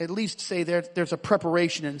at least to say there's a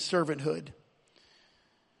preparation in servanthood.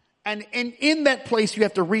 And in that place, you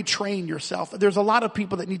have to retrain yourself. There's a lot of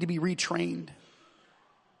people that need to be retrained.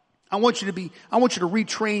 I want you to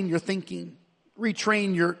retrain your thinking,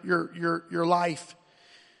 retrain your life.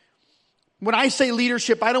 When I say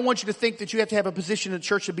leadership, I don't want you to think that you have to have a position in the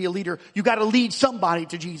church to be a leader. You got to lead somebody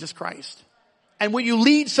to Jesus Christ. And when you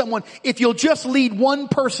lead someone, if you'll just lead one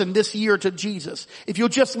person this year to Jesus, if you'll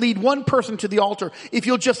just lead one person to the altar, if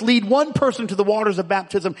you'll just lead one person to the waters of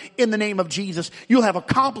baptism in the name of Jesus, you'll have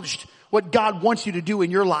accomplished what God wants you to do in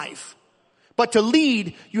your life. But to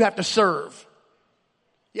lead, you have to serve.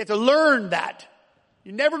 You have to learn that.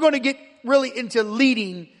 You're never going to get really into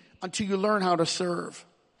leading until you learn how to serve.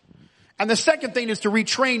 And the second thing is to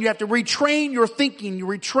retrain. You have to retrain your thinking. You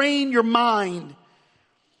retrain your mind.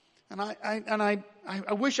 And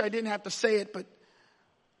I wish I didn't have to say it, but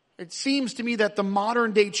it seems to me that the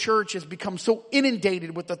modern day church has become so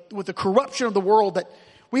inundated with the corruption of the world that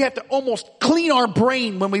we have to almost clean our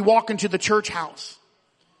brain when we walk into the church house.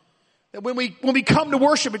 That when we come to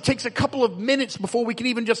worship, it takes a couple of minutes before we can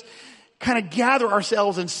even just kind of gather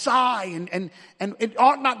ourselves and sigh, and it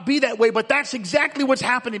ought not be that way, but that's exactly what's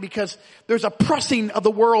happening because there's a pressing of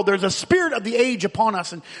the world. There's a spirit of the age upon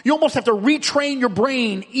us, and you almost have to retrain your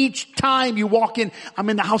brain each time you walk in.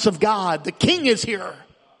 I'm in the house of God. The King is here.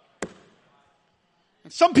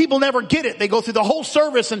 And some people never get it. They go through the whole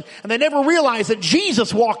service and they never realize that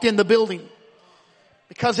Jesus walked in the building.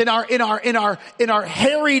 Because in our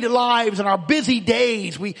harried lives and our busy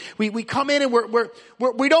days, we come in and we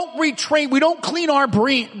don't retrain, we don't clean our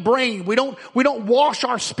brain, we don't wash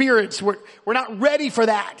our spirits. We're not ready for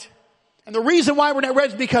that. And the reason why we're not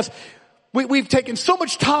ready is because we've taken so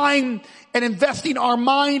much time and investing our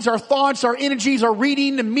minds, our thoughts, our energies, our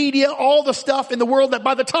reading, the media, all the stuff in the world that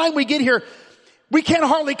by the time we get here, we can't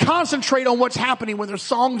hardly concentrate on what's happening when there's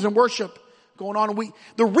songs and worship going on.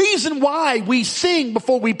 The reason why we sing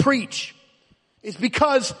before we preach It's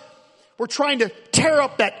because we're trying to tear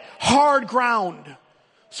up that hard ground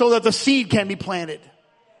so that the seed can be planted.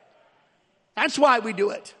 That's why we do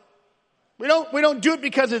it. We don't do it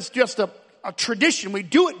because it's just a tradition. We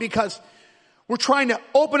do it because we're trying to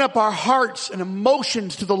open up our hearts and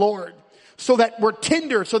emotions to the Lord so that we're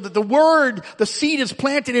tender, so that the word, the seed is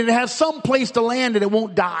planted and it has some place to land and it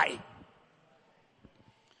won't die.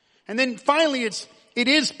 And then finally it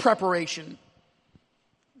is preparation.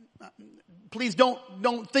 Please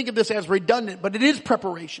don't think of this as redundant, but it is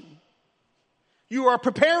preparation. You are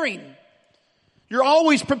preparing. You're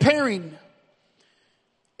always preparing.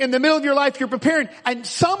 In the middle of your life, you're preparing. And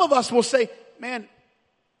some of us will say, man,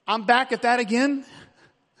 I'm back at that again.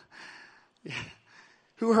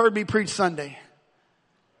 Who heard me preach Sunday?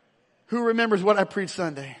 Who remembers what I preached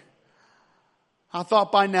Sunday? I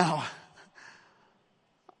thought by now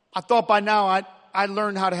I'd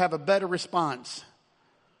learned how to have a better response.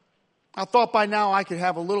 I thought by now I could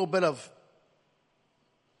have a little bit of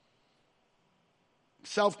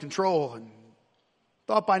self-control, and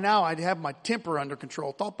thought by now I'd have my temper under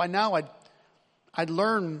control. Thought by now I'd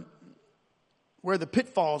learn where the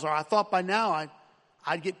pitfalls are. I thought by now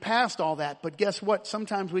I'd get past all that. But guess what?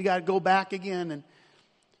 Sometimes we got to go back again and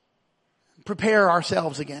prepare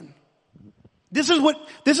ourselves again. This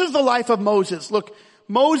is the life of Moses. Look,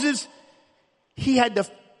 Moses, he had to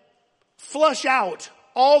flush out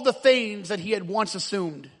all the things that he had once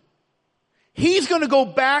assumed. He's going to go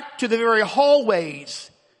back to the very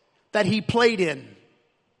hallways that he played in.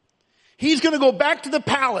 He's going to go back to the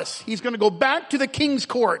palace. He's going to go back to the king's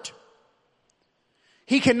court.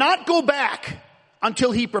 He cannot go back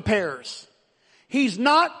until he prepares. He's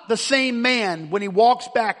not the same man when he walks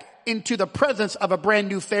back into the presence of a brand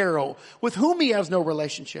new Pharaoh with whom he has no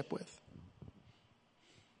relationship with.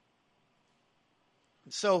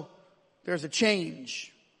 So there's a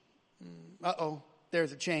change.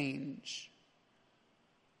 There's a change.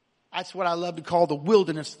 That's what I love to call the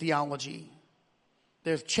wilderness theology.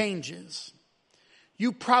 There's changes.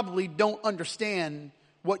 You probably don't understand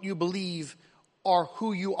what you believe or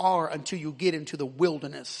who you are until you get into the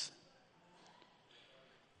wilderness.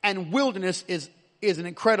 And wilderness is an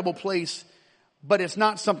incredible place, but it's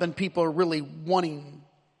not something people are really wanting.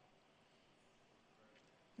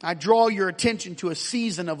 I draw your attention to a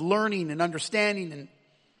season of learning and understanding, and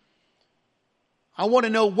I want to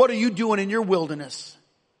know, what are you doing in your wilderness?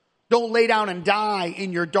 Don't lay down and die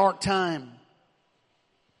in your dark time.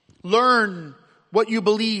 Learn what you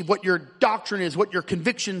believe, what your doctrine is, what your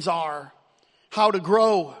convictions are, how to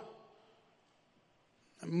grow.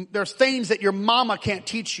 There's things that your mama can't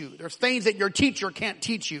teach you. There's things that your teacher can't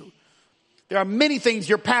teach you. There are many things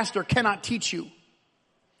your pastor cannot teach you.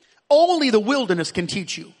 Only the wilderness can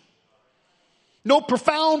teach you. No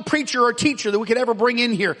profound preacher or teacher that we could ever bring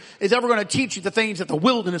in here is ever going to teach you the things that the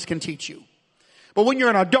wilderness can teach you. But when you're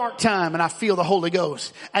in a dark time and I feel the Holy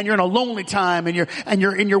Ghost, and you're in a lonely time and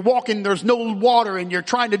you're walking, there's no water and you're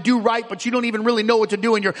trying to do right, but you don't even really know what to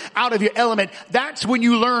do and you're out of your element, that's when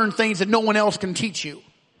you learn things that no one else can teach you.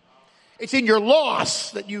 It's in your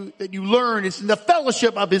loss that you learn. It's in the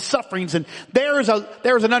fellowship of his sufferings, and there's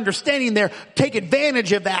an understanding there. Take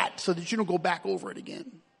advantage of that so that you don't go back over it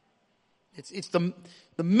again. It's the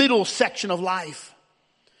middle section of life.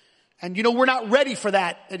 And we're not ready for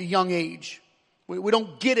that at a young age. We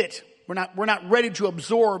don't get it. We're not ready to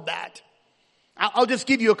absorb that. I'll just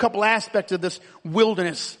give you a couple aspects of this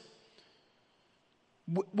wilderness.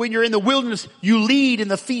 When you're in the wilderness, you lead in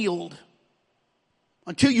the field.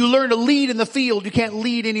 Until you learn to lead in the field, you can't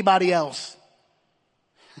lead anybody else.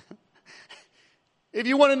 If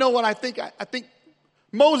you want to know what I think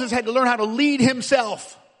Moses had to learn how to lead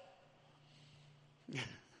himself.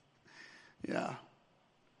 Yeah.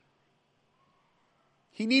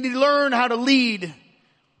 He needed to learn how to lead. And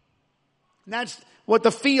that's what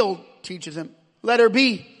the field teaches him. Letter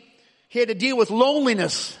B, he had to deal with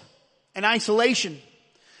loneliness and isolation.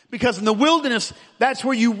 Because in the wilderness, that's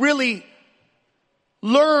where you really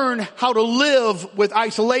learn how to live with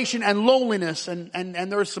isolation and loneliness. And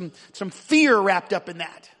there's some fear wrapped up in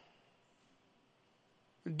that.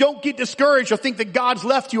 Don't get discouraged or think that God's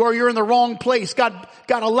left you or you're in the wrong place. God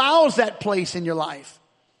allows that place in your life.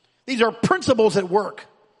 These are principles at work.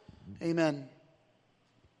 Amen.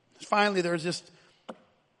 Finally, there's just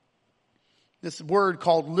this word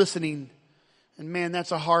called listening. And man,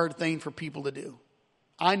 that's a hard thing for people to do.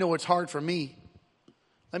 I know it's hard for me.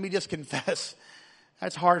 Let me just confess.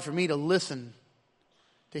 That's hard for me to listen,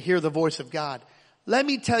 to hear the voice of God. Let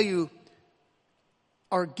me tell you,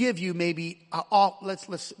 or give you maybe, let's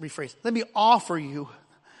rephrase. Let me offer you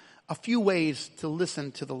a few ways to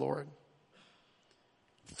listen to the Lord.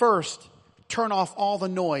 First, turn off all the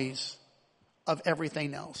noise of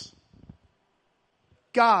everything else.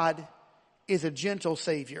 God is a gentle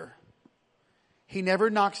Savior. He never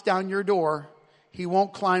knocks down your door. He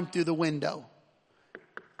won't climb through the window.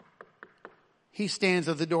 He stands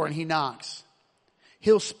at the door and he knocks.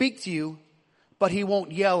 He'll speak to you, but he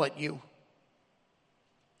won't yell at you.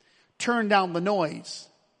 Turn down the noise.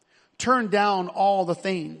 Turn down all the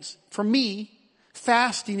things. For me,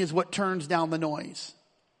 fasting is what turns down the noise.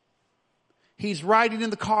 He's riding in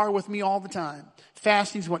the car with me all the time.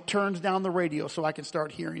 Fasting is what turns down the radio so I can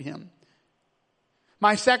start hearing him.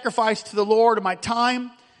 My sacrifice to the Lord and my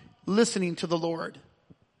time, listening to the Lord.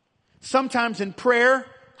 Sometimes in prayer,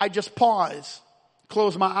 I just pause,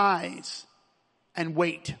 close my eyes, and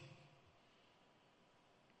wait.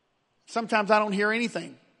 Sometimes I don't hear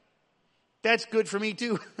anything. That's good for me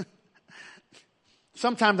too.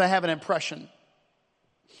 Sometimes I have an impression.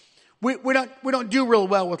 We don't do real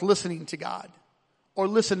well with listening to God or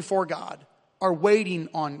listen for God or waiting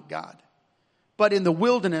on God. But in the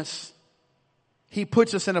wilderness, he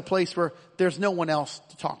puts us in a place where there's no one else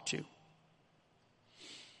to talk to.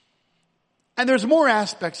 And there's more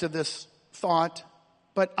aspects of this thought,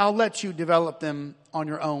 but I'll let you develop them on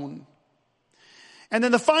your own. And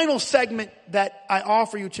then the final segment that I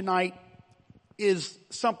offer you tonight is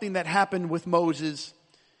something that happened with Moses.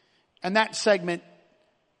 And that segment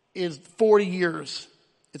is 40 years.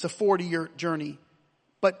 It's a 40-year journey.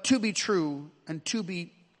 But to be true and to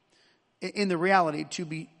be in the reality, to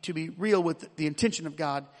be real with the intention of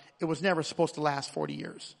God, it was never supposed to last 40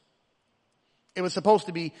 years. It was supposed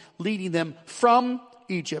to be leading them from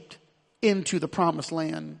Egypt into the promised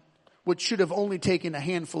land, which should have only taken a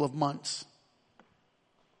handful of months.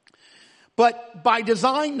 But by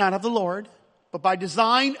design, not of the Lord, but by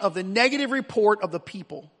design of the negative report of the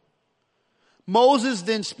people, Moses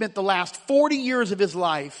then spent the last 40 years of his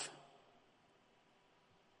life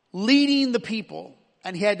leading the people,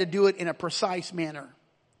 and he had to do it in a precise manner.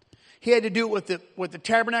 He had to do it with the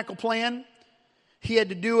tabernacle plan. He had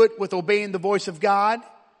to do it with obeying the voice of God.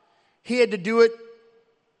 He had to do it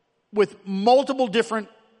with multiple different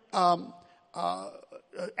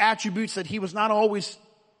attributes that he was not always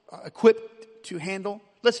equipped to handle.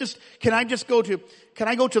 Can I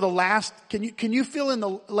go to the last, can you fill in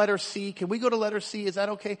the letter C? Can we go to letter C? Is that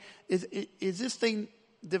okay? Is this thing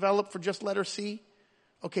developed for just letter C?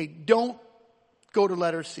 Okay, don't go to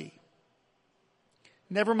letter C.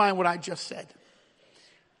 Never mind what I just said.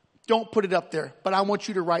 Don't put it up there, but I want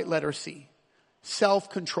you to write letter C.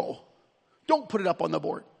 Self-control. Don't put it up on the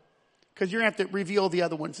board, because you're going to have to reveal the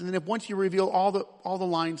other ones. And then once you reveal all the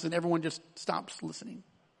lines, then everyone just stops listening.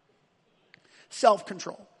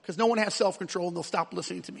 Self-control. Because no one has self-control and they'll stop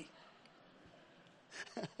listening to me.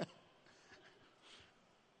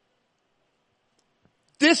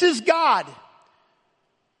 This is God.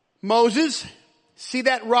 Moses, see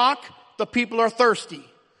that rock? The people are thirsty.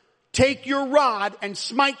 Take your rod and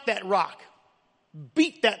smite that rock.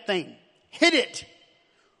 Beat that thing. Hit it.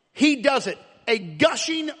 He does it. A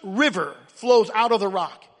gushing river flows out of the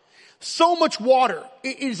rock. So much water.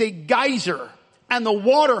 It is a geyser. And the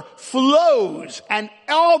water flows. And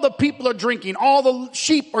all the people are drinking. All the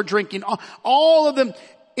sheep are drinking. All of them.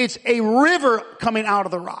 It's a river coming out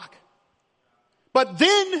of the rock. But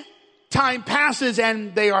then time passes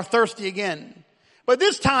and they are thirsty again. But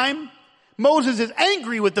this time, Moses is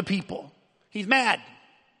angry with the people. He's mad.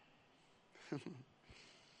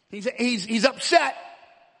 He's upset.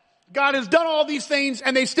 God has done all these things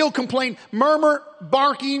and they still complain. Murmur,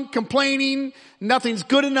 barking, complaining. Nothing's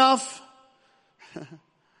good enough.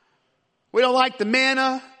 We don't like the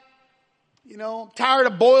manna. Tired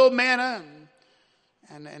of boiled manna.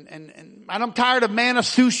 And I'm tired of manna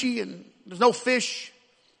sushi and there's no fish.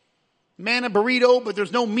 Manna burrito, but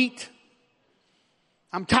there's no meat.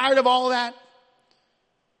 I'm tired of all that.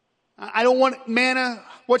 I don't want manna.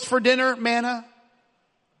 What's for dinner? Manna.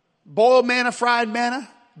 Boiled manna, fried manna,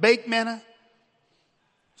 baked manna,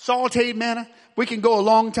 sauteed manna. We can go a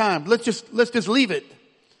long time. Let's just leave it.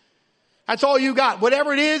 That's all you got.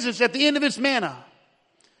 Whatever it is, it's at the end of its manna.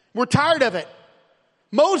 We're tired of it.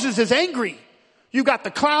 Moses is angry. You got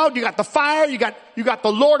the cloud, you got the fire, you got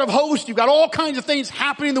the Lord of hosts, you got all kinds of things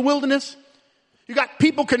happening in the wilderness. You got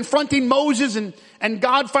people confronting Moses and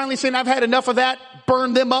God finally saying, I've had enough of that.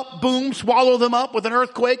 Burn them up, boom, swallow them up with an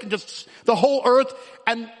earthquake and just the whole earth.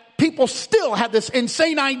 And people still have this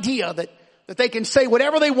insane idea that they can say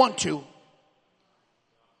whatever they want to.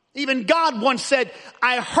 Even God once said,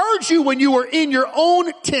 I heard you when you were in your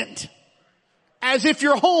own tent. As if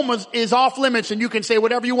your home is off limits and you can say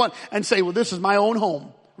whatever you want and say, well, this is my own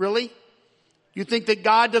home. Really? You think that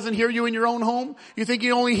God doesn't hear you in your own home? You think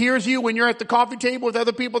he only hears you when you're at the coffee table with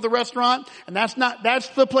other people at the restaurant? And that's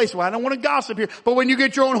the place where I don't want to gossip here. But when you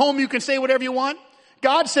get your own home, you can say whatever you want.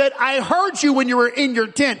 God said, I heard you when you were in your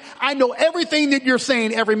tent. I know everything that you're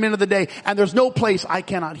saying every minute of the day, and there's no place I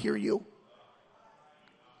cannot hear you.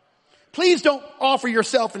 Please don't offer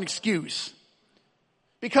yourself an excuse.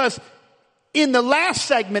 Because in the last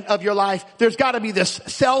segment of your life, there's got to be this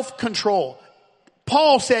self-control.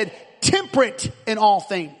 Paul said, temperate in all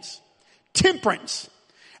things. Temperance.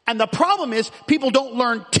 And the problem is people don't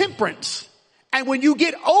learn temperance. And when you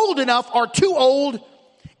get old enough or too old,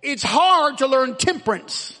 it's hard to learn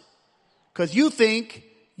temperance. Because you think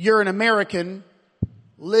you're an American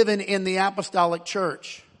living in the apostolic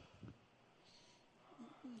church.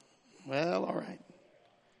 Well, all right.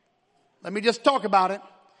 Let me just talk about it.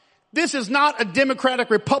 This is not a democratic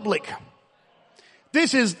republic.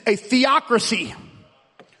 This is a theocracy.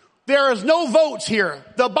 There is no votes here.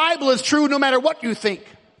 The Bible is true no matter what you think.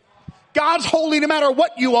 God's holy no matter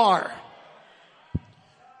what you are.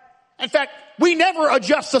 In fact, we never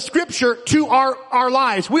adjust the scripture to our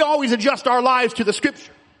lives. We always adjust our lives to the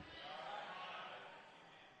scripture.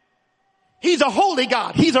 He's a holy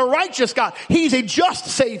God. He's a righteous God. He's a just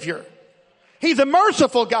Savior. He's a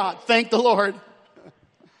merciful God. Thank the Lord.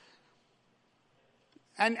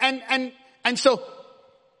 And so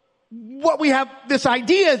what we have this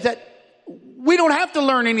idea is that we don't have to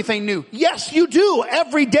learn anything new. Yes, you do.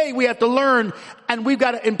 Every day we have to learn, and we've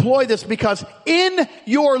got to employ this, because in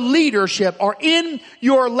your leadership or in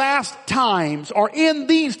your last times or in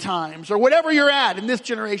these times or whatever you're at in this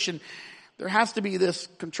generation, there has to be this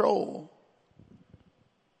control.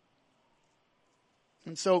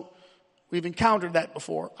 And so we've encountered that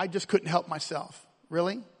before. I just couldn't help myself.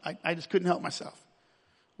 Really? I just couldn't help myself.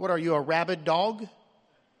 What are you, a rabid dog?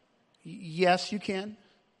 Yes, you can.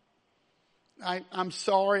 I'm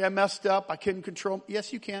sorry I messed up. I couldn't control.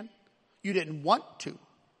 Yes, you can. You didn't want to.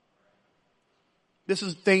 This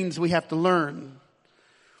is things we have to learn.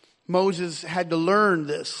 Moses had to learn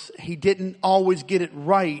this. He didn't always get it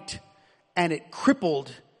right, and it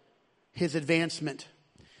crippled his advancement.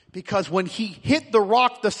 Because when he hit the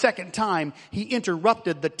rock the second time, he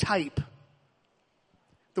interrupted the type.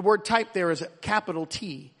 The word type there is a capital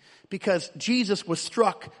T. Because Jesus was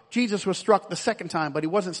struck the second time, but he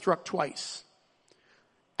wasn't struck twice.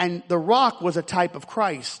 And the rock was a type of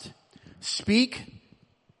Christ. Strike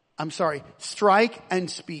and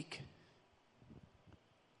speak.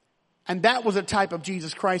 And that was a type of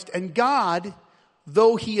Jesus Christ. And God,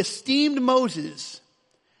 though he esteemed Moses,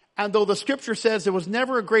 and though the scripture says there was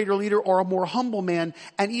never a greater leader or a more humble man,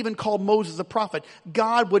 and even called Moses a prophet,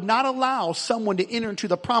 God would not allow someone to enter into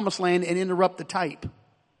the promised land and interrupt the type.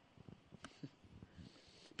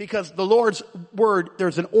 Because the Lord's word,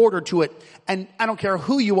 there's an order to it. And I don't care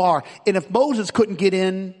who you are. And if Moses couldn't get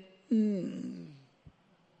in,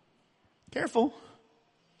 careful.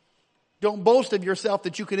 Don't boast of yourself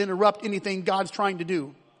that you can interrupt anything God's trying to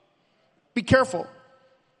do. Be careful.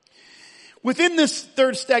 Within this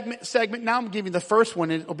third segment, now I'm giving the first one,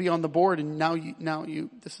 and it'll be on the board. And now you,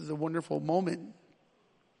 this is a wonderful moment.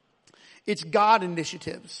 It's God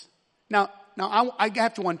initiatives. Now I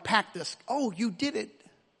have to unpack this. Oh, you did it.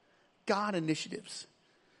 God initiatives.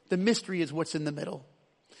 The mystery is what's in the middle.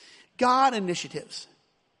 God initiatives.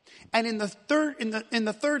 And in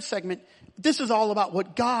the third segment, this is all about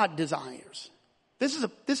what God desires. This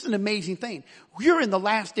is an amazing thing. We're in the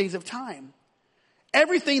last days of time.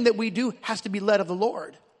 Everything that we do has to be led of the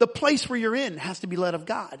Lord. The place where you're in has to be led of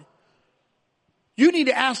God. You need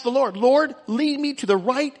to ask the Lord, Lord, lead me to the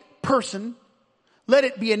right person. Let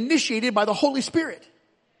it be initiated by the Holy Spirit.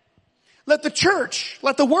 Let the church,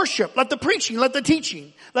 let the worship, let the preaching, let the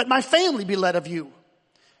teaching, let my family be led of you.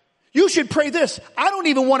 You should pray this. I don't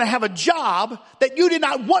even want to have a job that you did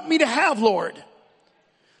not want me to have, Lord.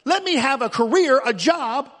 Let me have a career, a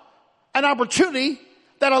job, an opportunity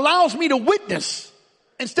that allows me to witness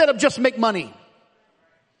instead of just make money.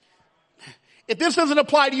 If this doesn't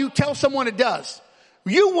apply to you, tell someone it does.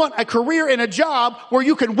 You want a career and a job where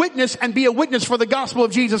you can witness and be a witness for the gospel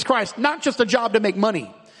of Jesus Christ, not just a job to make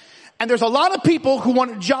money. And there's a lot of people who want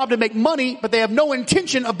a job to make money, but they have no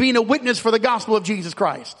intention of being a witness for the gospel of Jesus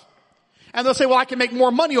Christ. And they'll say, well, I can make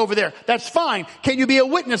more money over there. That's fine. Can you be a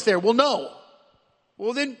witness there? Well, no.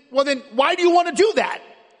 Well then, why do you want to do that?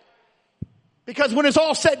 Because when it's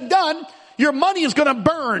all said and done, your money is going to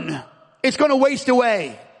burn. It's going to waste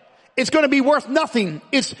away. It's going to be worth nothing.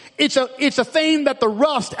 It's a thing that the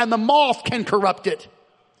rust and the moth can corrupt it.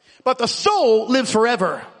 But the soul lives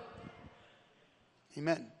forever.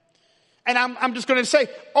 Amen. And I'm just going to say,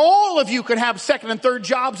 all of you can have second and third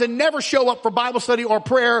jobs and never show up for Bible study or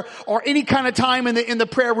prayer or any kind of time in the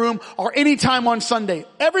prayer room or any time on Sunday.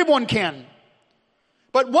 Everyone can.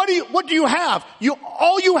 But what do you have?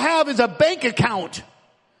 All you have is a bank account.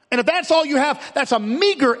 And if that's all you have, that's a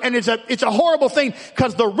meager and it's a horrible thing,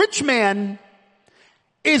 because the rich man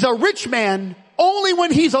is a rich man only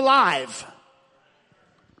when he's alive.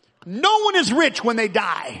 No one is rich when they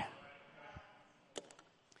die.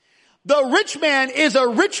 The rich man is a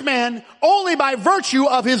rich man only by virtue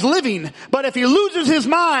of his living. But if he loses his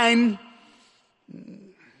mind,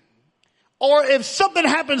 or if something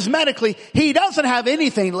happens medically, he doesn't have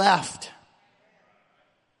anything left.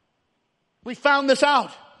 We found this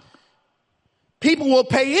out. People will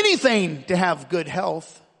pay anything to have good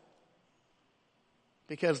health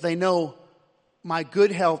because they know my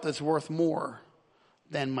good health is worth more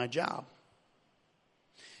than my job.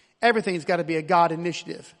 Everything's got to be a God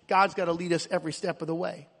initiative. God's got to lead us every step of the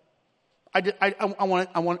way. I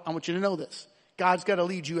want you to know this. God's got to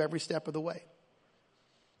lead you every step of the way.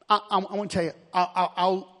 I want to tell you,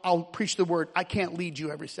 I'll preach the word. I can't lead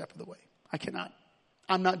you every step of the way. I cannot.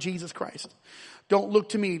 I'm not Jesus Christ. Don't look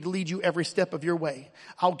to me to lead you every step of your way.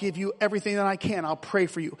 I'll give you everything that I can. I'll pray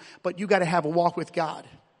for you. But you got to have a walk with God.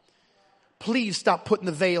 Please stop putting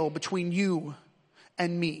the veil between you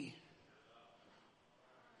and me.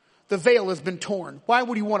 The veil has been torn. Why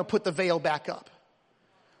would you want to put the veil back up?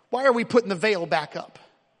 Why are we putting the veil back up?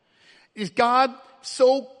 Is God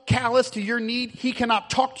so callous to your need he cannot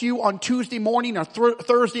talk to you on Tuesday morning or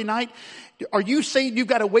Thursday night? Are you saying you've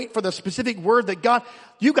got to wait for the specific word that God,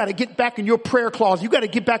 you got to get back in your prayer closet. You got to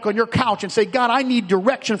get back on your couch and say, God, I need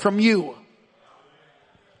direction from you.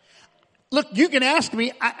 Look, you can ask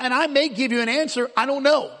me and I may give you an answer. I don't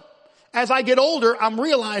know. As I get older, I'm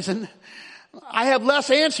realizing I have less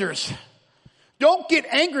answers. Don't get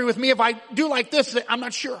angry with me if I do like this. I'm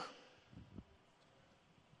not sure.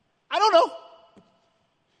 I don't know.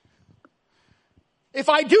 If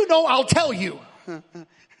I do know, I'll tell you.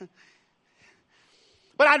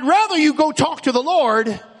 But I'd rather you go talk to the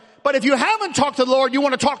Lord. But if you haven't talked to the Lord, you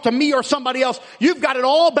want to talk to me or somebody else, you've got it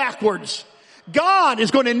all backwards. God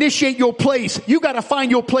is going to initiate your place. You got to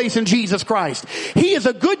find your place in Jesus Christ. He is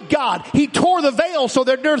a good God. He tore the veil so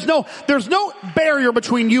that there's no barrier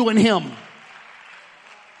between you and him.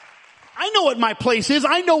 I know what my place is.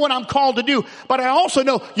 I know what I'm called to do. But I also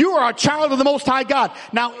know you are a child of the Most High God.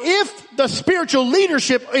 Now, if the spiritual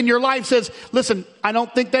leadership in your life says, listen, I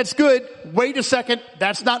don't think that's good. Wait a second.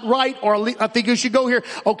 That's not right. Or I think you should go here.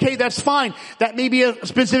 Okay, that's fine. That may be a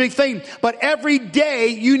specific thing. But every day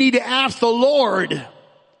you need to ask the Lord,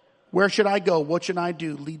 where should I go? What should I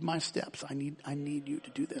do? Lead my steps. I need you to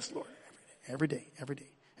do this, Lord. Every day.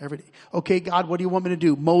 Okay, God, what do you want me to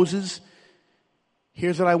do? Moses,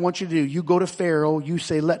 here's what I want you to do. You go to Pharaoh. You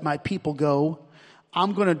say, let my people go.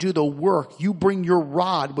 I'm going to do the work. You bring your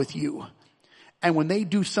rod with you. And when they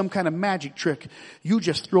do some kind of magic trick, you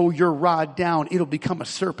just throw your rod down. It'll become a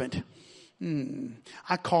serpent.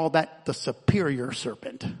 I call that the superior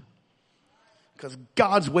serpent. Because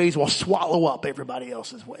God's ways will swallow up everybody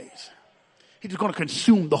else's ways. He's just going to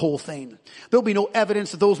consume the whole thing. There'll be no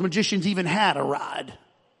evidence that those magicians even had a rod.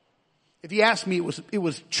 If you ask me, it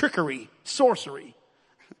was trickery, sorcery.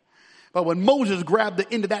 But when Moses grabbed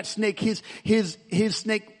the end of that snake, his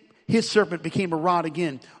serpent became a rod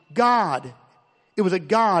again. It was a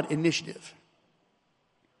God initiative.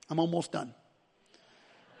 I'm almost done.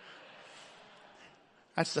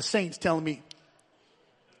 That's the saints telling me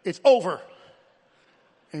it's over.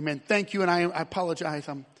 Amen. Thank you, and I apologize.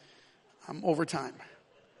 I'm over time.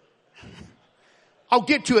 I'll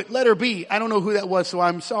get to it. Letter B. I don't know who that was, so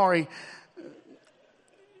I'm sorry.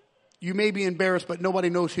 You may be embarrassed, but nobody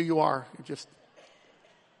knows who you are.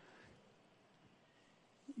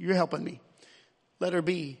 You're helping me. Letter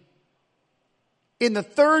B. In the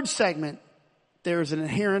third segment, there's an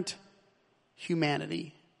inherent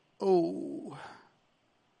humanity. Oh.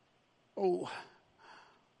 You're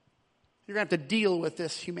going to have to deal with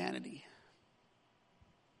this humanity.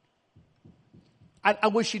 I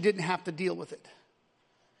wish you didn't have to deal with it.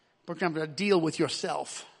 But you're going to have to deal with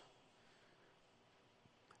yourself.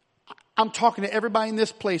 I'm talking to everybody in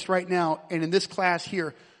this place right now and in this class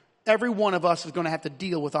here. Every one of us is going to have to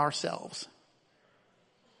deal with ourselves.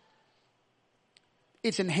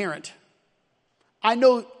 It's inherent. I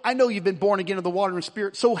know you've been born again of the water and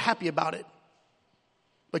spirit, so happy about it.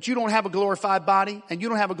 But you don't have a glorified body and you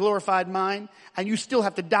don't have a glorified mind, and you still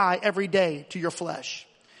have to die every day to your flesh.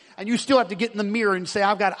 And you still have to get in the mirror and say,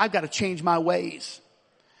 I've got to change my ways.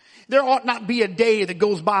 There ought not be a day that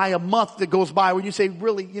goes by, a month that goes by when you say,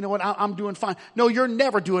 really, you know what, I'm doing fine. No, you're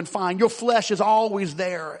never doing fine. Your flesh is always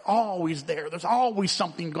there, always there. There's always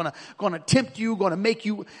something gonna tempt you, gonna make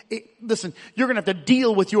you, listen, you're gonna have to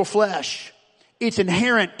deal with your flesh. It's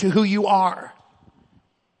inherent to who you are.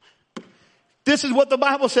 This is what the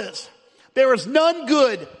Bible says. There is none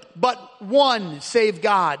good but one save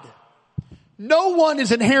God. No one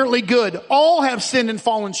is inherently good. All have sinned and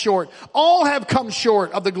fallen short. All have come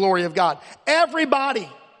short of the glory of God. Everybody.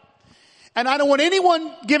 And I don't want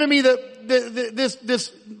anyone giving me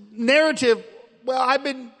this narrative. Well, I've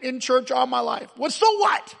been in church all my life. Well, so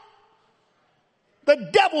what? The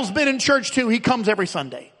devil's been in church too. He comes every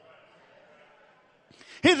Sunday.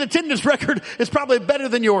 His attendance record is probably better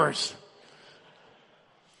than yours.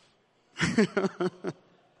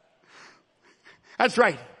 That's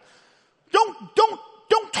right.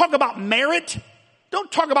 Don't talk about merit. Don't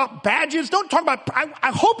talk about badges. Don't talk about,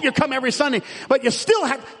 I hope you come every Sunday, but you still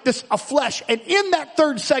have a flesh. And in that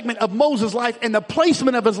third segment of Moses' life and the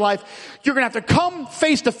placement of his life, you're going to have to come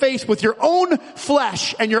face to face with your own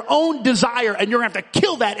flesh and your own desire, and you're going to have to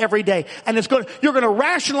kill that every day. And you're going to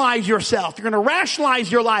rationalize yourself. You're going to rationalize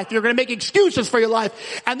your life. You're going to make excuses for your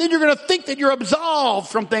life. And then you're going to think that you're absolved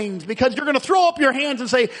from things because you're going to throw up your hands and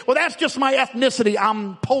say, well, that's just my ethnicity.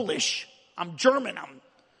 I'm Polish. I'm German.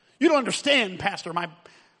 You don't understand, Pastor.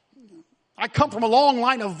 I come from a long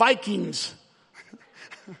line of Vikings.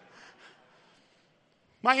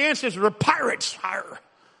 My ancestors were pirates.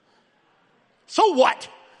 So what?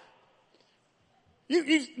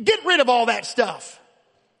 You get rid of all that stuff.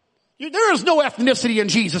 There is no ethnicity in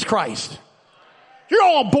Jesus Christ. You're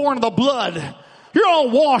all born of the blood. You're all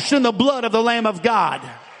washed in the blood of the Lamb of God.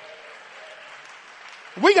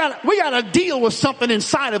 We got to deal with something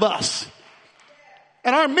inside of us.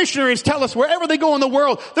 And our missionaries tell us wherever they go in the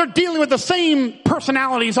world, they're dealing with the same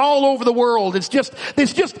personalities all over the world. It's just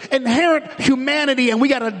inherent humanity, and we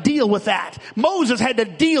got to deal with that. Moses had to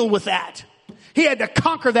deal with that. He had to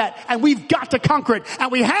conquer that, and we've got to conquer it.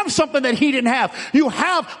 And we have something that he didn't have. You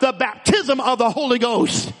have the baptism of the Holy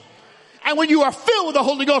Ghost. And when you are filled with the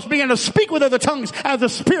Holy Ghost, began to speak with other tongues as the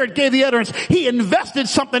Spirit gave the utterance, he invested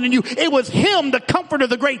something in you. It was him, the comforter,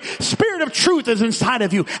 the great Spirit of truth is inside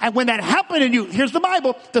of you. And when that happened in you, here's the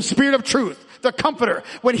Bible, the Spirit of truth, the comforter.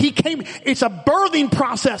 When he came, it's a birthing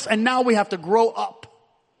process, and now we have to grow up.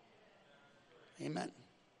 Amen.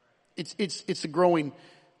 It's a growing,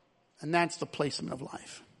 and that's the placement of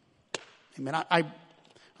life. Amen.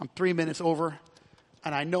 I'm 3 minutes over,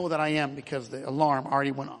 and I know that I am because the alarm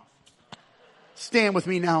already went off. Stand with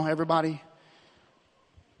me now, everybody.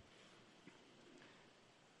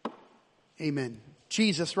 Amen.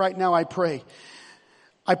 Jesus, right now I pray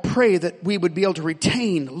that we would be able to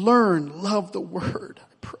retain, learn, love the word.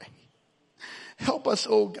 I pray. Help us,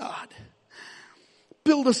 oh God.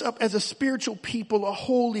 Build us up as a spiritual people, a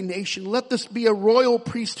holy nation. Let this be a royal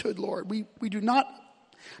priesthood, Lord. We do not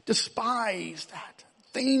despise that.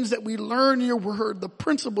 Things that we learn in your word, the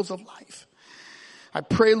principles of life. I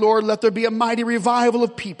pray, Lord, let there be a mighty revival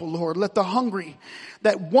of people, Lord. Let the hungry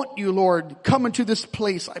that want you, Lord, come into this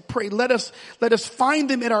place. I pray, let us find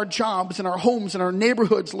them in our jobs, in our homes, in our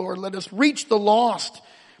neighborhoods, Lord. Let us reach the lost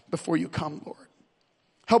before you come, Lord.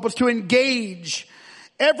 Help us to engage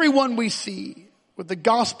everyone we see with the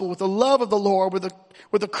gospel, with the love of the Lord,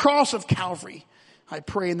 with the cross of Calvary. I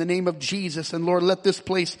pray in the name of Jesus. And Lord, let this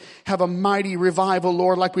place have a mighty revival,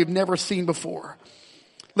 Lord, like we've never seen before.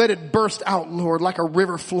 Let it burst out, Lord, like a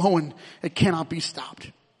river flowing. It cannot be stopped.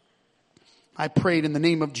 I prayed in the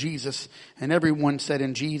name of Jesus, and everyone said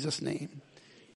in Jesus' name.